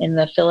teaching in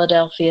the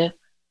Philadelphia,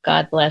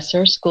 God bless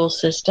her, school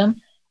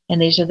system,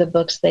 and these are the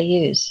books they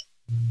use.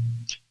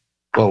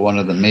 Well, one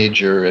of the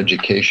major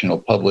educational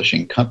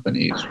publishing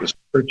companies was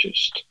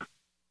purchased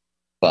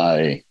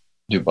by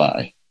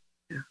Dubai.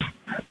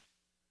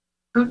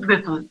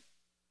 Mifflin.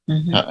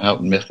 Out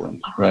in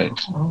Mifflin, right.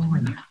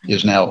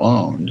 Is now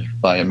owned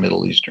by a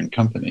Middle Eastern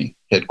company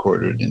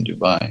headquartered in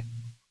Dubai.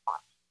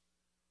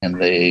 And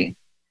they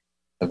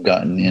have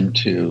gotten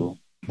into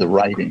the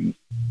writing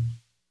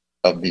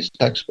of these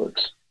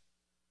textbooks.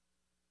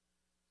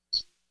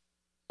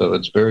 So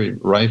it's very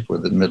rife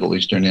with the Middle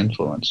Eastern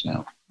influence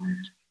now,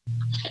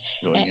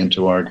 going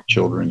into our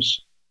children's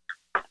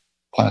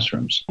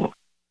classrooms.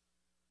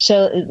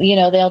 So,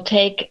 they'll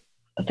take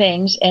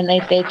things and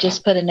they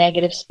just put a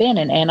negative spin,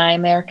 an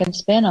anti-American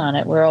spin on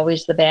it. We're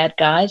always the bad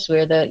guys.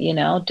 We're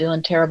the,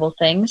 doing terrible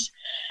things.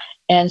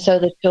 And so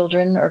the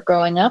children are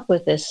growing up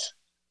with this.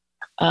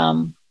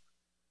 And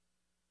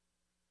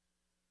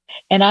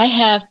I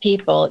have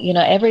people,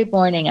 every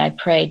morning I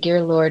pray,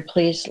 dear Lord,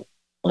 please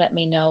let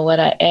me know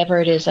whatever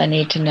it is I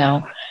need to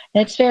know.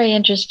 And it's very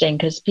interesting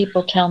because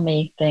people tell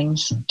me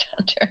things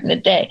during the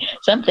day.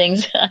 Some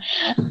things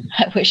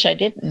I wish I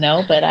didn't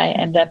know, but I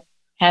end up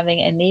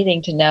having and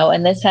needing to know.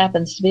 And this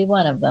happens to be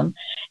one of them.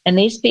 And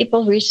these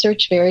people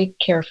research very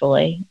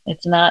carefully.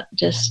 It's not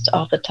just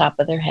off the top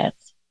of their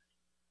heads.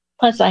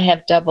 Plus, I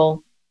have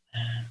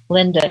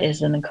Linda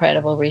is an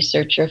incredible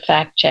researcher,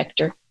 fact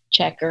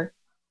checker,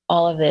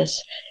 all of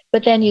this.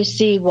 But then you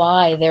see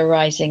why they're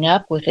rising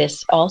up with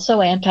this.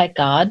 Also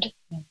anti-God,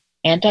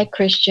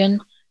 anti-Christian.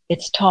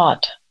 It's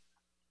taught.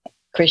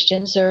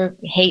 Christians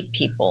hate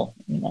people.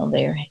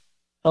 They're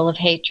full of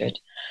hatred.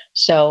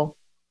 So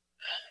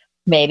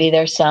maybe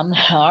there's some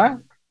that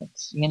are.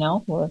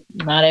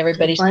 Not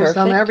everybody's perfect. You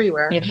find some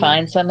everywhere. You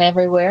find some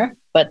everywhere.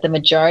 But the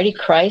majority,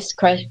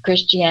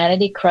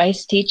 Christianity,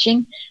 Christ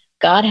teaching,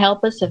 God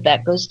help us if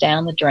that goes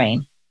down the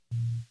drain.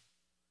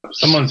 If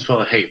someone's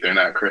full of hate, they're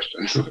not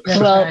Christians.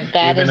 Well,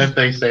 even if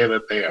they say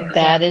that they are.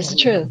 That is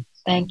true.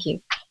 Thank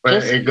you.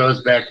 But it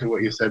goes back to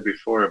what you said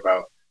before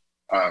about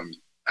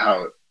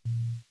how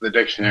the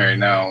dictionary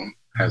now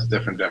has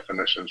different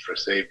definitions for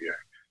savior.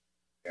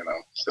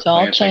 It's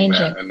all changing.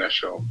 That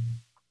initial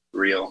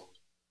real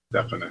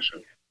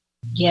definition.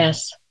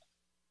 Yes.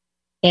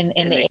 In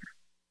the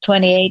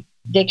 28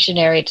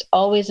 dictionary, it's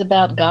always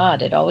about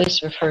God. It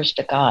always refers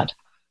to God.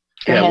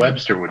 Yeah,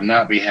 Webster would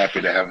not be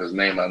happy to have his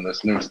name on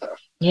this new stuff.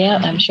 Yeah,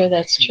 I'm sure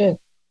that's true.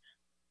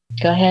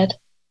 Go ahead,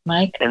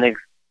 Mike. An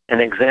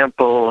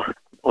example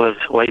was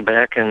way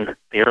back in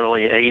the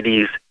early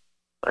 80s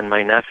when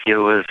my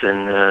nephew was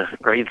in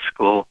grade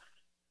school.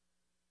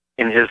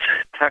 In his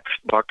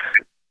textbook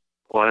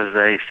was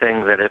a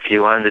thing that if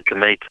you wanted to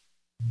make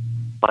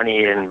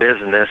money in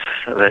business,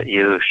 that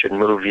you should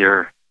move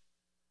your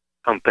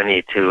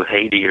company to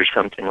Haiti or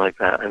something like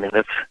that. I mean,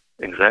 that's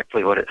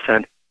exactly what it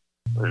said.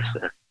 It was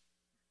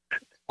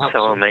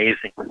so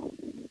amazing.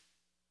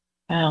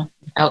 Wow.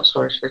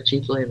 Outsource for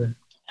cheap labor.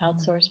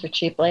 Outsource for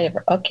cheap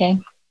labor. Okay.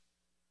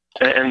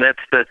 And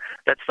that's the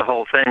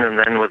whole thing. And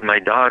then with my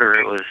daughter,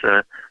 it was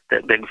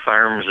that big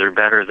farms are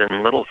better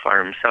than little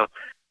farms. So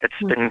it's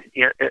been,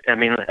 I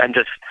mean, I'm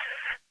just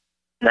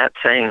not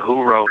saying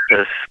who wrote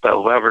this, but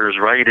whoever's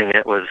writing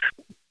it was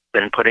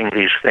been putting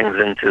these things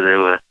into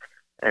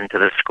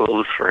the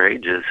schools for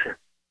ages.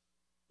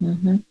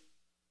 Mm-hmm.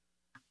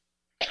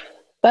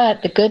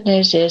 But the good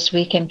news is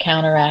we can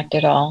counteract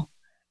it all.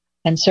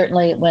 And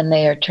certainly when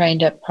they are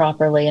trained up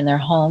properly in their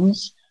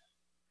homes,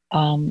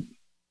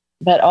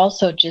 but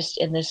also just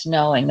in this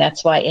knowing.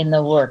 That's why in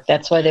the work,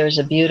 that's why there's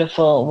a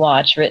beautiful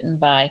watch written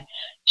by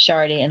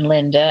Shardy and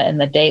Linda, and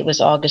the date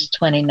was August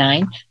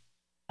 29th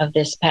of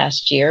this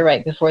past year,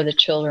 right before the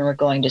children were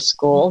going to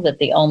school, that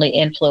the only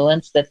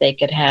influence that they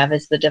could have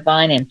is the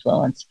divine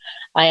influence.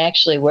 I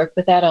actually work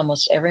with that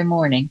almost every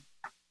morning.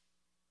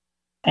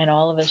 And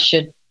all of us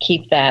should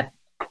keep that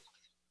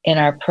in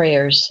our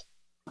prayers.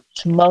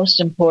 It's most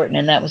important,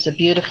 and that was a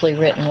beautifully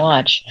written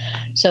watch.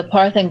 So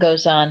Parthen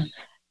goes on,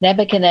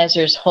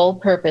 Nebuchadnezzar's whole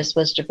purpose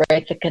was to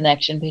break the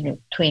connection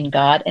between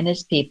God and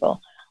his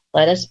people.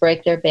 Let us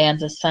break their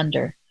bands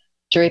asunder,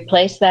 to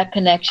replace that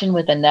connection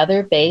with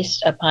another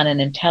based upon an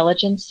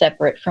intelligence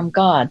separate from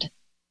God.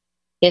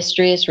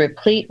 History is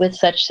replete with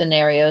such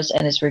scenarios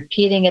and is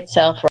repeating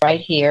itself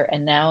right here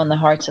and now in the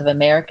hearts of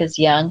America's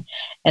young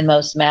and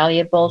most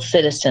malleable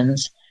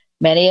citizens,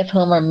 many of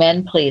whom are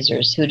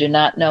men-pleasers who do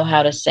not know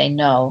how to say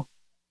no.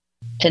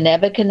 To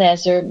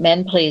Nebuchadnezzar,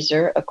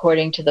 men-pleaser,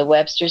 according to the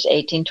Webster's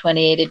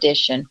 1828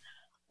 edition,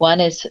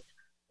 one is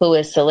who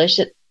is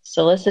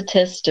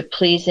solicitous to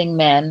pleasing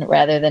men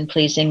rather than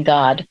pleasing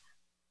God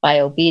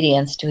by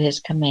obedience to his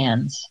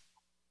commands.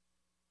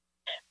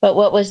 But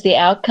what was the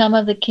outcome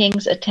of the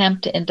king's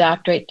attempt to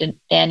indoctrinate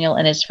Daniel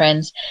and his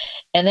friends?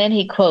 And then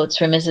he quotes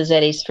from Mrs.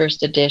 Eddy's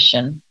first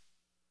edition,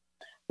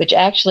 which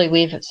actually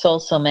we've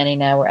sold so many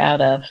now we're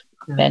out of.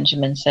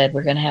 Benjamin said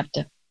we're going to have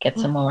to get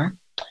some more.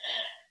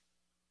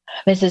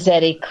 Mrs.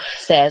 Eddy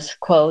says,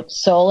 quote,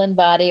 soul and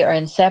body are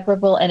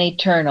inseparable and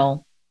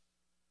eternal.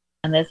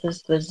 And this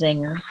is the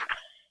zinger.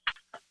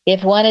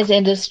 If one is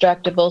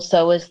indestructible,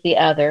 so is the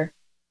other.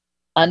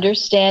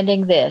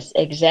 Understanding this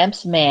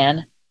exempts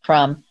man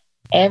from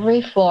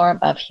every form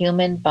of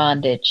human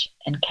bondage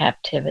and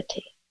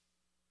captivity.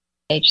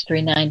 Page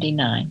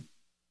 399.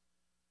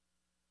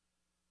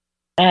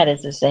 That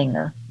is a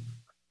zinger.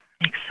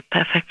 Makes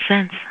perfect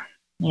sense.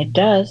 It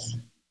does.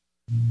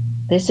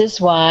 This is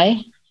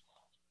why,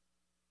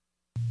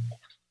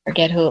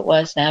 forget who it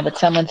was now, but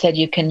someone said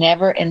you can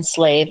never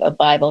enslave a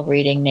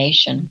Bible-reading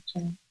nation.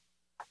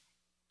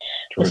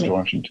 George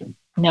Washington.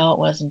 No, it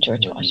wasn't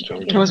George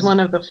Washington. It was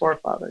one of the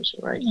forefathers,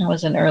 right? It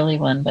was an early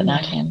one, but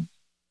not him.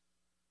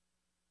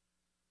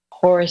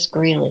 Horace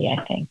Greeley,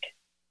 I think.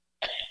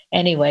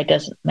 Anyway, it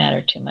doesn't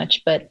matter too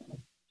much. But,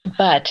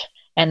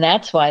 and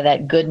that's why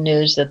that good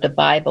news that the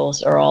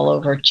Bibles are all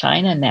over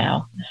China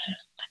now.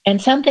 And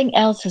something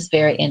else is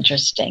very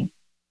interesting.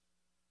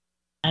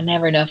 I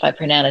never know if I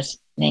pronounce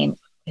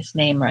his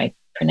name right.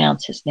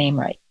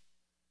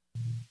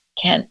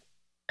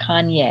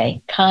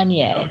 Kanye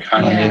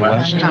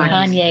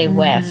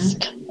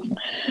West,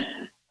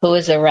 who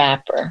is a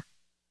rapper,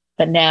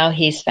 but now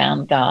he's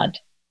found God.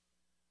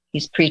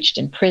 He's preached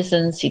in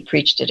prisons. He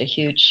preached at a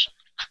huge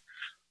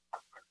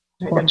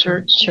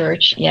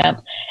church,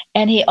 yeah.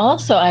 And he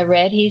also, I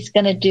read, he's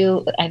going to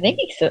do, I think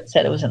he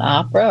said it was an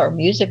opera or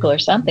musical or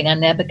something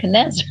on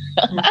Nebuchadnezzar.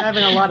 He's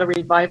having a lot of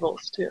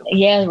revivals, too.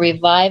 Yeah,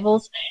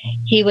 revivals.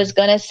 He was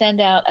going to send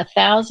out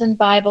 1,000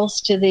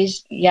 Bibles to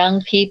these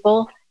young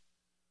people.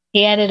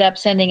 He ended up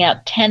sending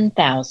out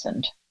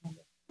 10,000.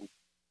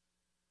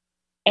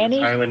 He's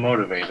highly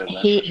motivated.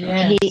 He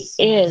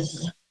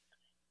is.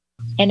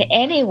 And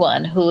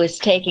anyone who is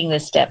taking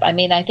this step, I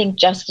mean, I think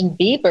Justin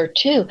Bieber,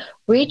 too,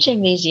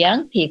 reaching these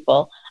young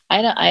people.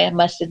 I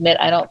must admit,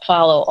 I don't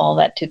follow all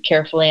that too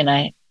carefully, and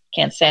I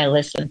can't say I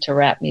listen to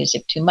rap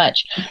music too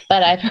much.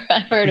 But I've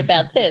heard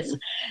about this,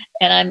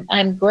 and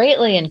I'm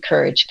greatly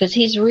encouraged because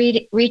he's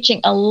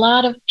reaching a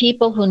lot of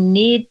people who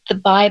need the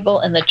Bible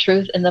and the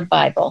truth in the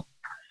Bible.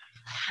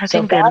 I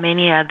think there are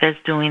many others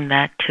doing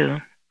that, too.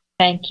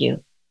 Thank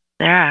you.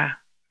 There are.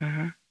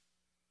 Mm-hmm.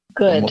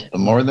 Good. The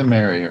more the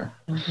merrier.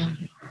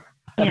 Mm-hmm.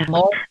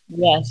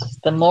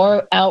 The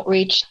more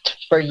outreach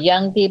for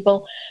young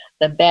people,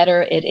 the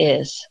better it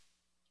is.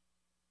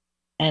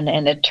 And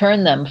to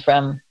turn them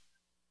from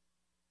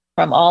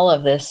all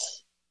of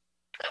this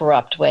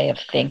corrupt way of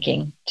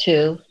thinking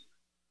to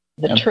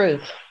the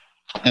truth.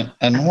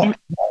 And why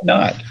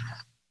not?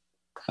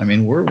 I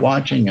mean, we're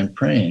watching and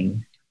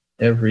praying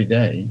every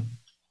day.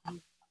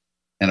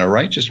 And a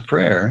righteous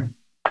prayer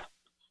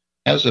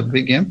has a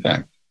big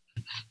impact.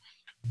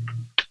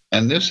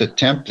 And this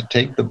attempt to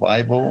take the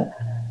Bible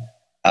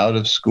out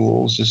of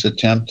schools, this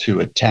attempt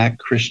to attack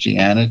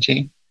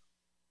Christianity,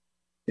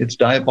 it's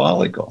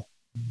diabolical.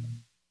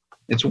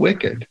 It's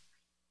wicked.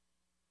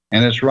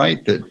 And it's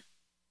right that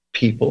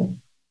people,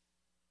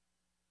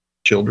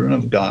 children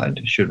of God,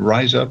 should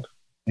rise up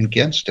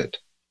against it.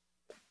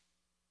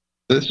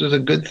 This is a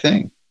good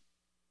thing.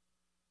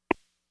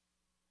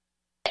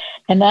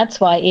 And that's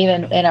why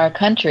even in our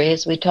country,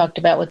 as we talked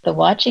about with the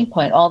watching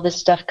point, all this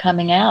stuff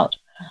coming out.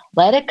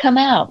 Let it come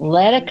out.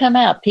 Let it come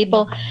out.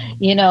 People,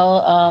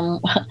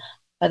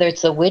 whether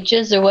it's the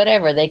witches or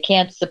whatever, they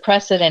can't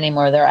suppress it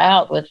anymore. They're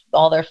out with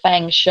all their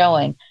fangs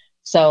showing.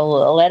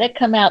 So let it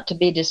come out to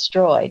be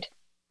destroyed.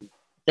 It's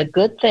a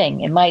good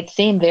thing. It might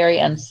seem very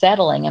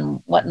unsettling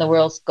and what in the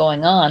world's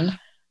going on,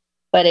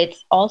 but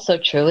it's also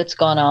true. It's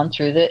gone on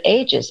through the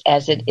ages,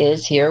 as it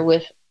is here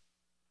with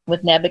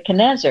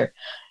Nebuchadnezzar.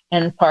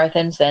 And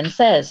Parthens then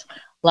says,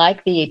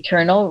 like the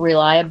eternal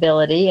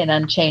reliability and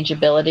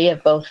unchangeability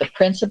of both the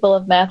principle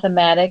of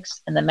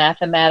mathematics and the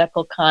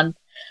mathematical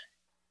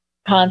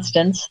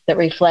constants that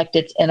reflect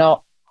its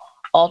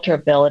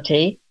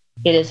inalterability,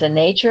 it is the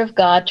nature of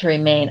God to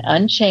remain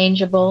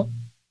unchangeable,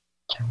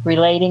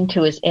 relating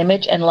to his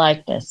image and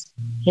likeness,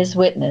 his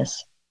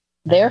witness.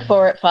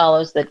 Therefore, it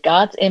follows that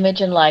God's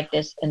image and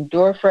likeness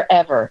endure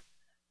forever,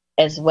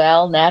 as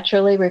well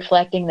naturally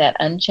reflecting that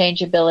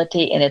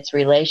unchangeability in its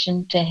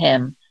relation to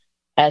him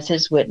as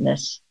his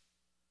witness.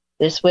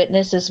 This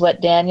witness is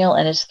what Daniel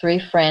and his 3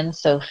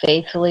 friends so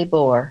faithfully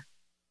bore.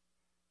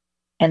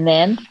 And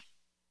then,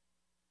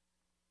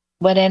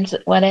 what happens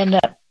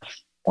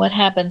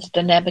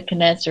to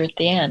Nebuchadnezzar at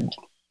the end?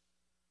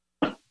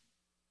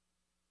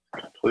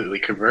 Completely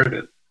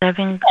converted.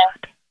 Serving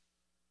God.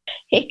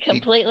 He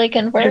completely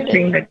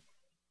converted.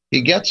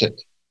 He gets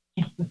it.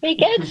 He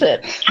gets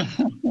it.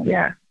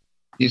 Yeah.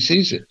 He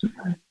sees it.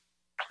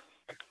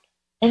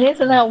 And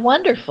isn't that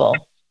wonderful?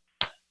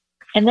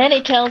 And then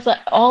he tells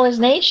all his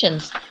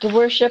nations to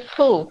worship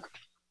who?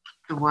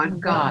 The one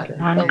God.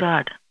 One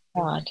God.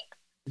 God.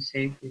 The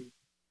Savior.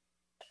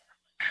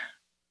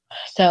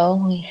 So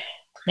we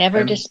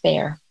never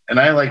despair. And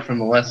I like from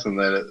the lesson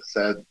that it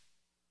said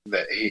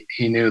that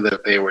he knew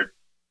that they were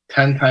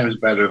 10 times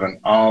better than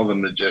all the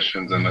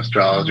magicians and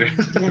astrologers.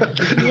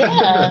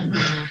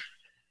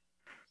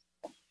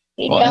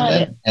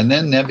 Yeah. And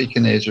then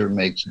Nebuchadnezzar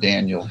makes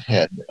Daniel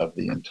head of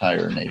the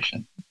entire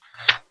nation.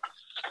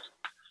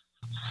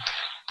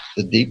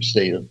 The deep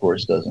state, of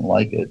course, doesn't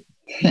like it.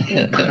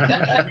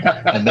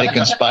 And they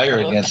conspire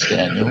against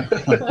Daniel.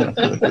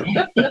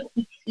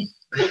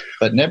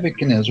 But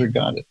Nebuchadnezzar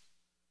got it.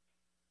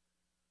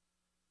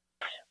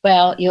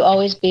 Well, you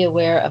always be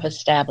aware of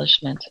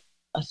establishment.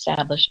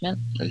 Establishment.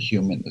 A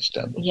human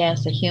establishment.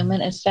 Yes, a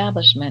human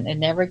establishment. It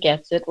never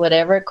gets it.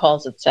 Whatever it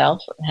calls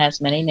itself, it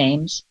has many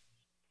names.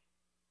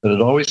 But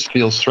it always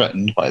feels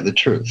threatened by the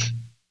truth.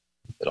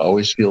 It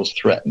always feels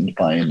threatened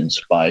by an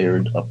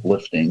inspired,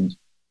 uplifting,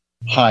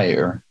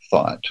 higher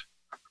thought.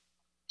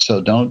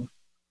 So don't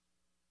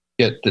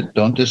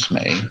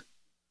dismay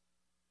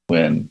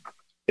when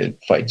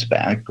it fights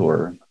back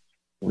or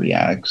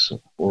reacts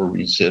or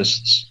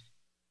resists.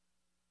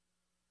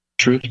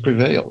 Truth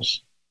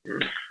prevails.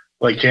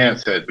 Like Janet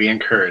said, be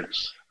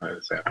encouraged by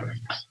this happening.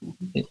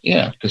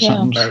 Yeah,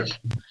 because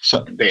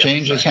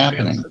change is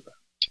happening.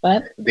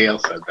 What? Dale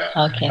said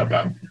that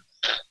about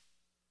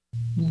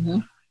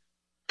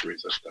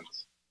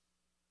resistance.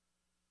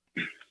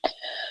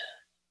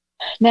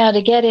 Now,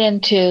 to get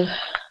into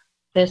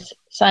this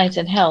science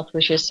and health,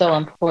 which is so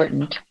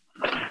important,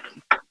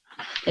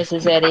 this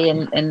is Eddie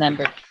in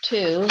number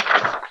 2.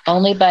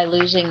 Only by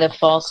losing the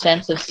false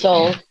sense of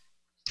soul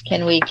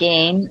can we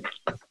gain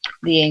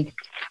the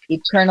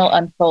eternal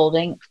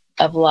unfolding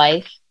of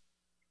life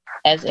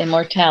as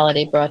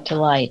immortality brought to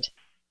light.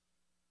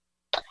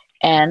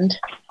 And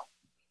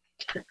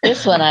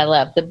this one I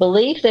love. The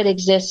belief that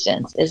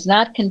existence is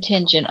not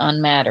contingent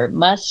on matter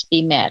must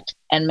be met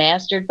and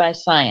mastered by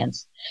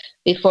science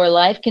before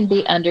life can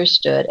be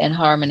understood and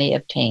harmony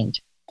obtained.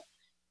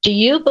 Do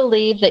you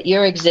believe that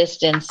your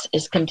existence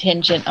is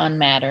contingent on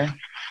matter?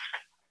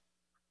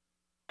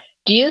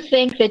 Do you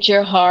think that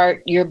your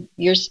heart,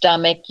 your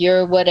stomach,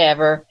 your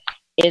whatever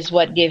is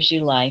what gives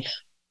you life?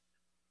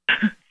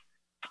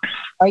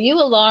 Are you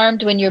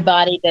alarmed when your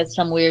body does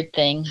some weird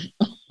thing?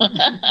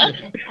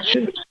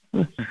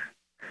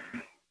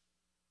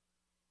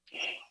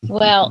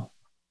 Well,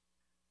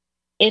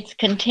 it's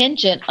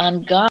contingent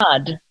on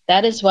God.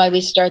 That is why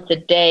we start the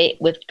day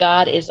with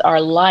God is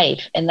our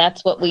life, and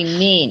that's what we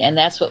mean, and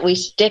that's what we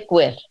stick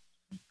with.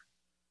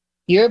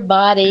 Your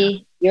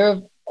body,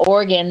 your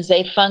organs,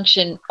 they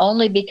function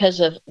only because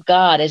of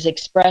God, as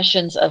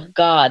expressions of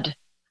God.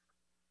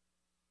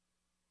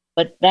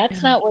 But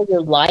that's not where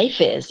your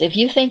life is. If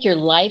you think your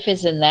life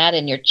is in that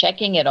and you're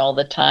checking it all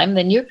the time,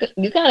 then you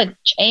got to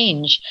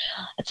change.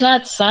 It's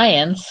not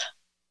science.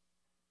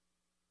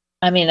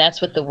 I mean,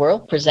 that's what the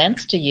world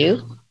presents to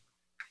you.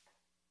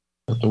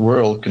 But the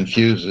world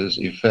confuses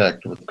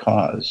effect with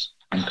cause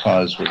and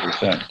cause with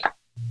effect.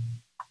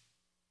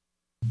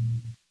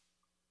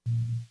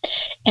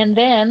 And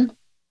then,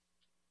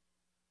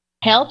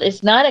 health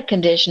is not a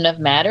condition of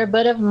matter,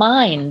 but of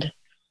mind.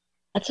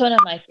 That's one of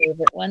my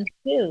favorite ones,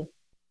 too.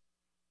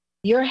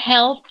 Your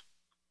health,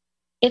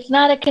 it's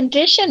not a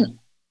condition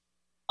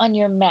on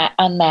your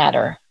on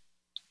matter.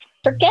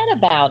 Forget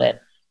about it.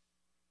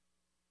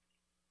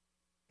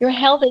 Your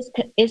health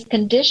is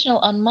conditional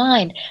on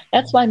mind.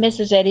 That's why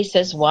Mrs. Eddy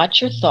says,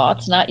 watch your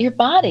thoughts, not your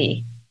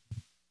body.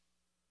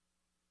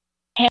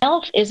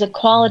 Health is a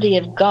quality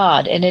of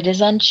God, and it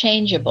is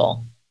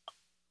unchangeable.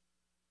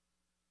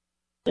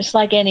 Just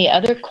like any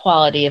other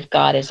quality of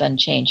God is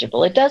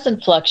unchangeable. It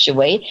doesn't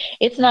fluctuate.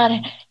 It's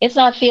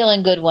not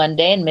feeling good one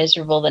day and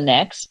miserable the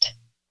next.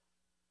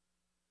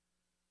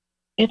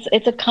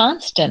 It's a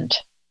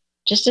constant,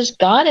 just as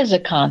God is a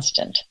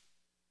constant.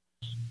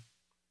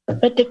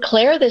 But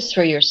declare this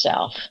for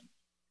yourself.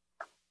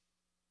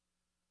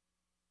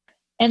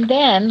 And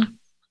then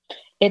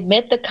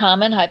admit the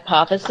common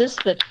hypothesis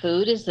that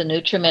food is the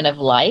nutriment of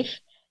life.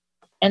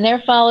 And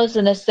there follows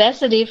the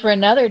necessity for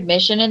another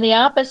admission in the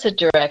opposite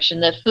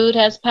direction, that food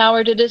has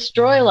power to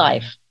destroy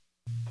life.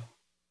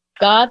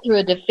 God through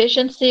a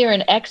deficiency or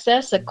an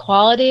excess, a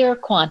quality or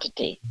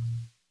quantity.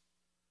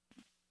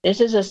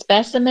 This is a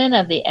specimen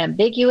of the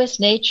ambiguous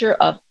nature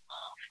of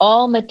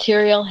all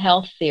material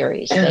health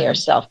theories. They are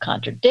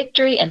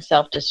self-contradictory and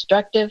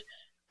self-destructive,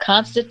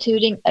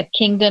 constituting a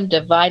kingdom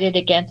divided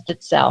against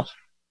itself,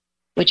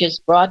 which is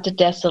brought to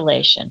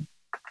desolation.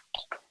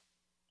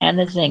 And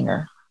the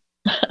zinger.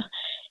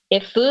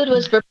 If food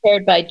was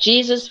prepared by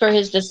Jesus for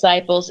his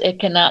disciples, it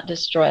cannot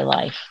destroy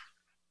life.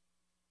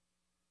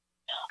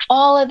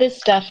 All of this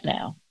stuff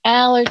now,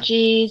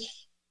 allergies,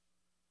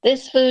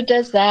 this food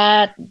does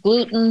that,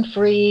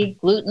 gluten-free,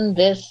 gluten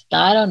this,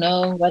 I don't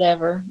know,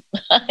 whatever.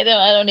 I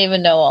don't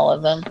even know all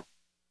of them.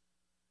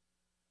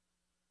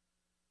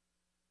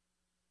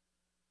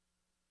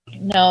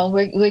 No,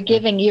 you're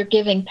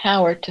giving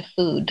power to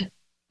food.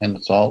 And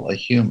it's all a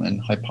human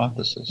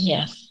hypothesis.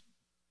 Yes.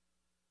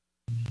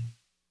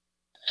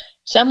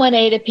 Someone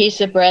ate a piece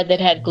of bread that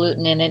had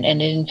gluten in it and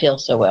didn't feel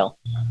so well.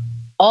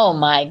 Oh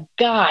my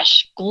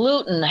gosh,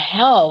 gluten,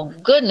 hell,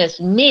 goodness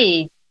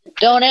me,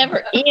 don't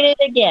ever eat it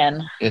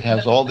again. It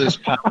has all this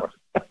power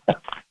to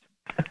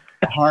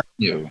harm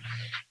you.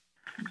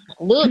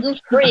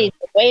 Gluten-free is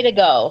the way to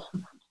go.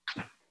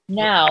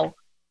 Now,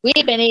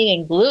 we've been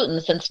eating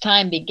gluten since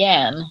time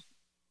began.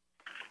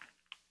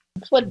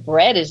 That's what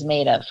bread is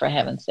made of, for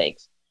heaven's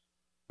sakes.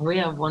 We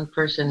have one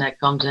person that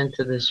comes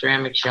into the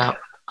ceramic shop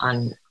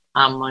on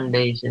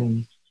Mondays,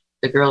 and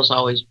the girls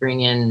always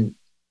bring in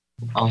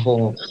a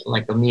whole,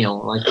 like a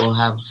meal. Like we'll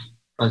have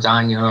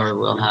lasagna or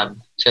we'll have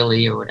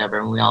chili or whatever,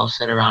 and we all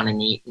sit around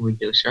and eat, and we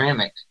do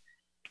ceramics.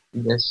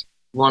 This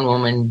one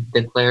woman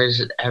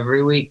declares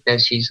every week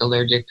that she's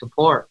allergic to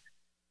pork,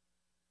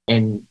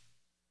 and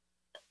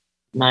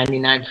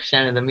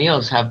 99% of the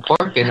meals have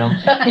pork in them,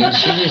 and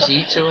she just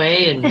eats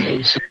away, and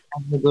she's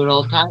having a good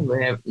old time.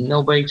 But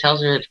nobody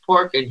tells her it's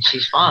pork, and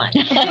she's fine.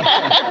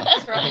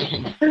 That's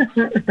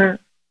right.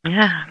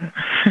 Yeah.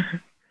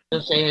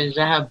 They'll say, does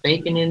that have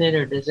bacon in it,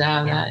 or does that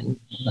have that?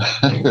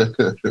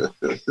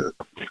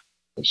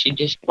 And she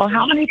just... Well,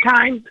 how many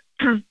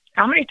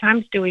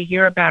times do we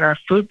hear about our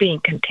food being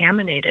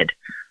contaminated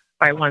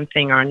by one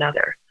thing or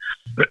another?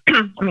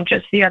 I mean,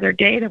 just the other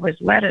day there was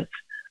lettuce,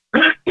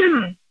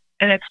 and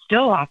it's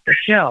still off the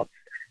shelf,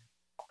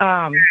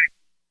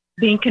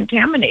 being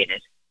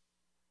contaminated.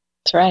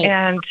 That's right.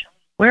 And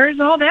where is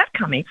all that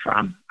coming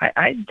from?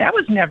 That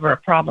was never a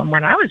problem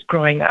when I was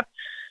growing up.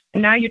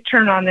 And now you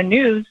turn on the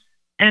news,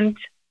 and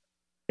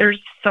there's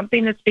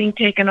something that's being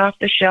taken off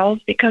the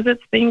shelves because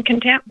it's been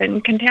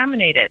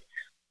contaminated.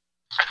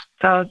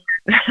 So,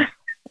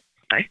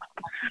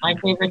 my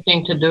favorite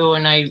thing to do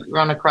when I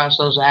run across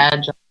those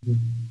ads on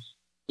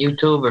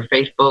YouTube or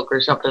Facebook or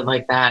something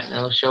like that, and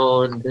it'll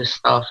show this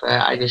stuff,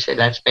 I just say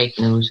that's fake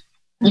news.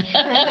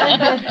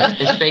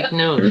 It's fake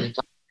news. It's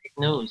all fake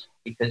news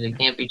because it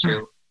can't be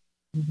true.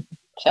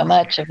 So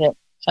much of it.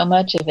 So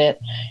much of it.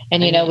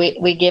 And, you know,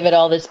 we give it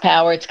all this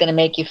power. It's going to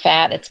make you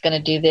fat. It's going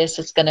to do this.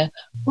 It's going to...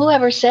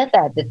 Whoever said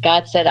that? That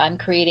God said, I'm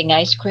creating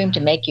ice cream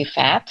to make you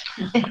fat?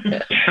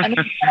 I mean,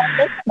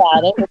 think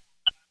about it. It's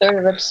sort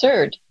of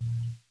absurd.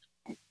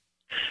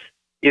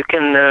 You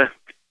can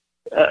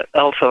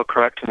also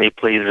correct me,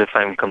 please, if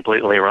I'm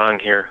completely wrong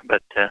here,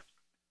 but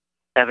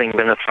having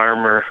been a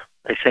farmer,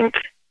 I think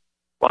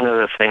one of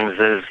the things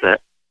is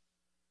that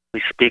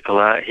we speak a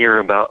lot here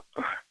about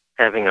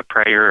having a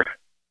prayer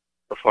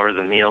before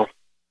the meal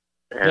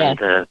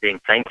and being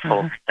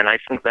thankful. And I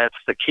think that's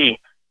the key.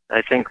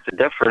 I think the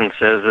difference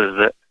is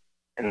that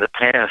in the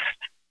past,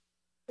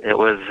 it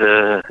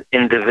was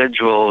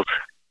individuals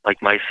like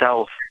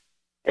myself,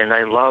 and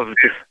I loved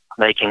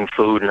making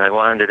food and I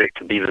wanted it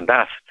to be the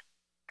best.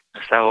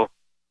 So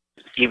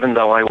even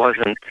though I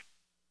wasn't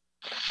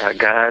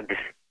God,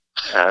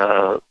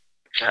 I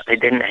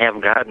didn't have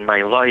God in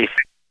my life,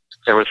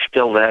 there was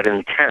still that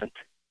intent.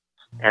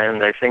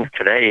 And I think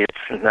today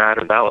it's not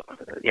about,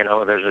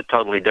 there's a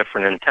totally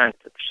different intent.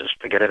 It's just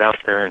to get it out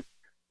there and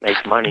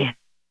make money.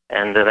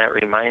 And that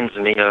reminds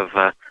me of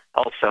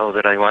also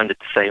that I wanted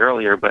to say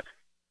earlier, but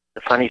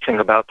the funny thing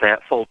about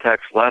that full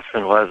text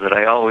lesson was that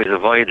I always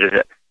avoided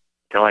it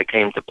till I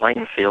came to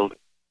Plainfield.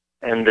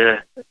 And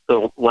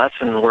the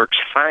lesson works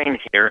fine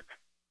here,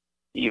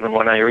 even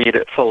when I read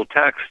it full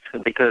text,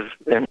 because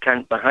the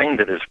intent behind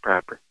it is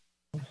proper.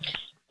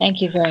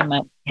 Thank you very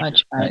much,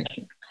 Mark.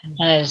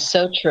 That is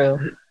so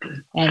true.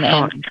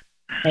 And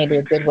maybe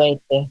a good way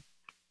to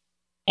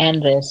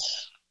end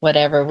this,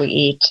 whatever we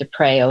eat, to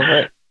pray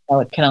over it. So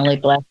it can only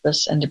bless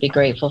us and to be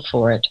grateful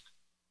for it.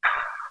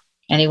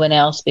 Anyone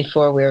else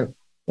before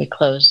we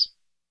close?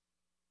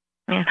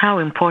 And how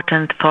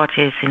important thought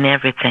is in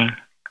everything.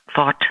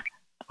 Thought,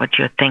 what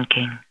you're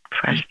thinking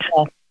first.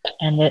 Yes.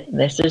 And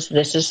this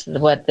is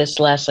what this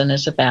lesson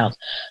is about.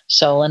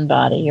 Soul and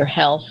body. Your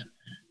health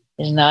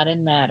is not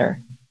in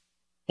matter.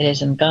 It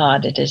is in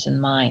God. It is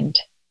in mind.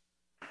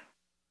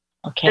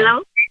 Okay.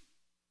 Hello?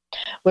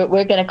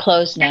 We're going to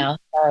close now.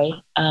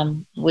 Sorry.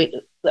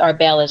 Our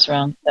bell is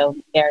wrong. So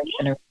Gary's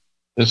going to.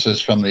 This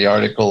is from the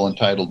article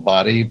entitled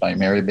Body by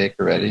Mary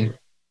Baker Eddy,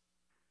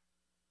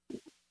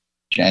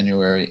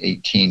 January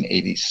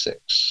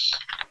 1886.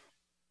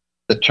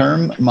 The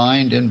term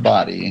mind and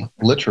body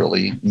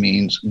literally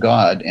means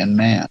God and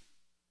man,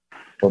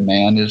 for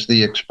man is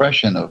the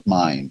expression of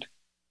mind,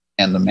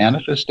 and the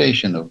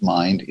manifestation of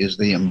mind is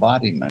the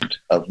embodiment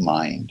of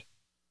mind.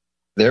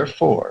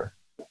 Therefore,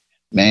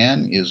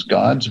 man is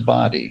God's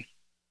body,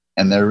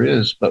 and there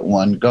is but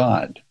one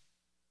God.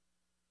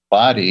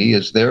 Body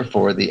is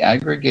therefore the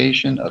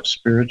aggregation of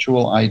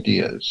spiritual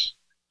ideas,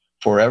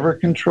 forever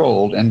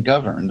controlled and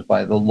governed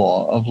by the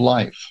law of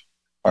life,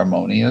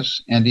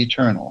 harmonious and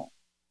eternal.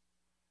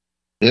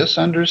 This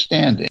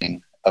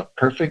understanding of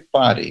perfect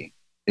body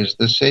is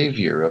the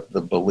savior of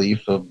the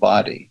belief of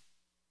body,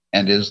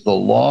 and is the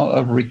law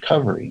of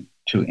recovery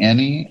to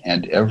any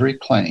and every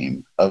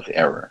claim of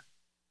error.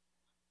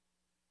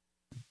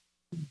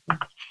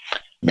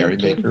 Mary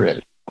Baker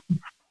Eddy.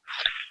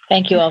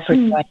 Thank you all for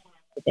joining us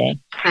today.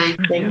 Thank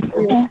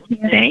you.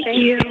 Thank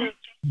you.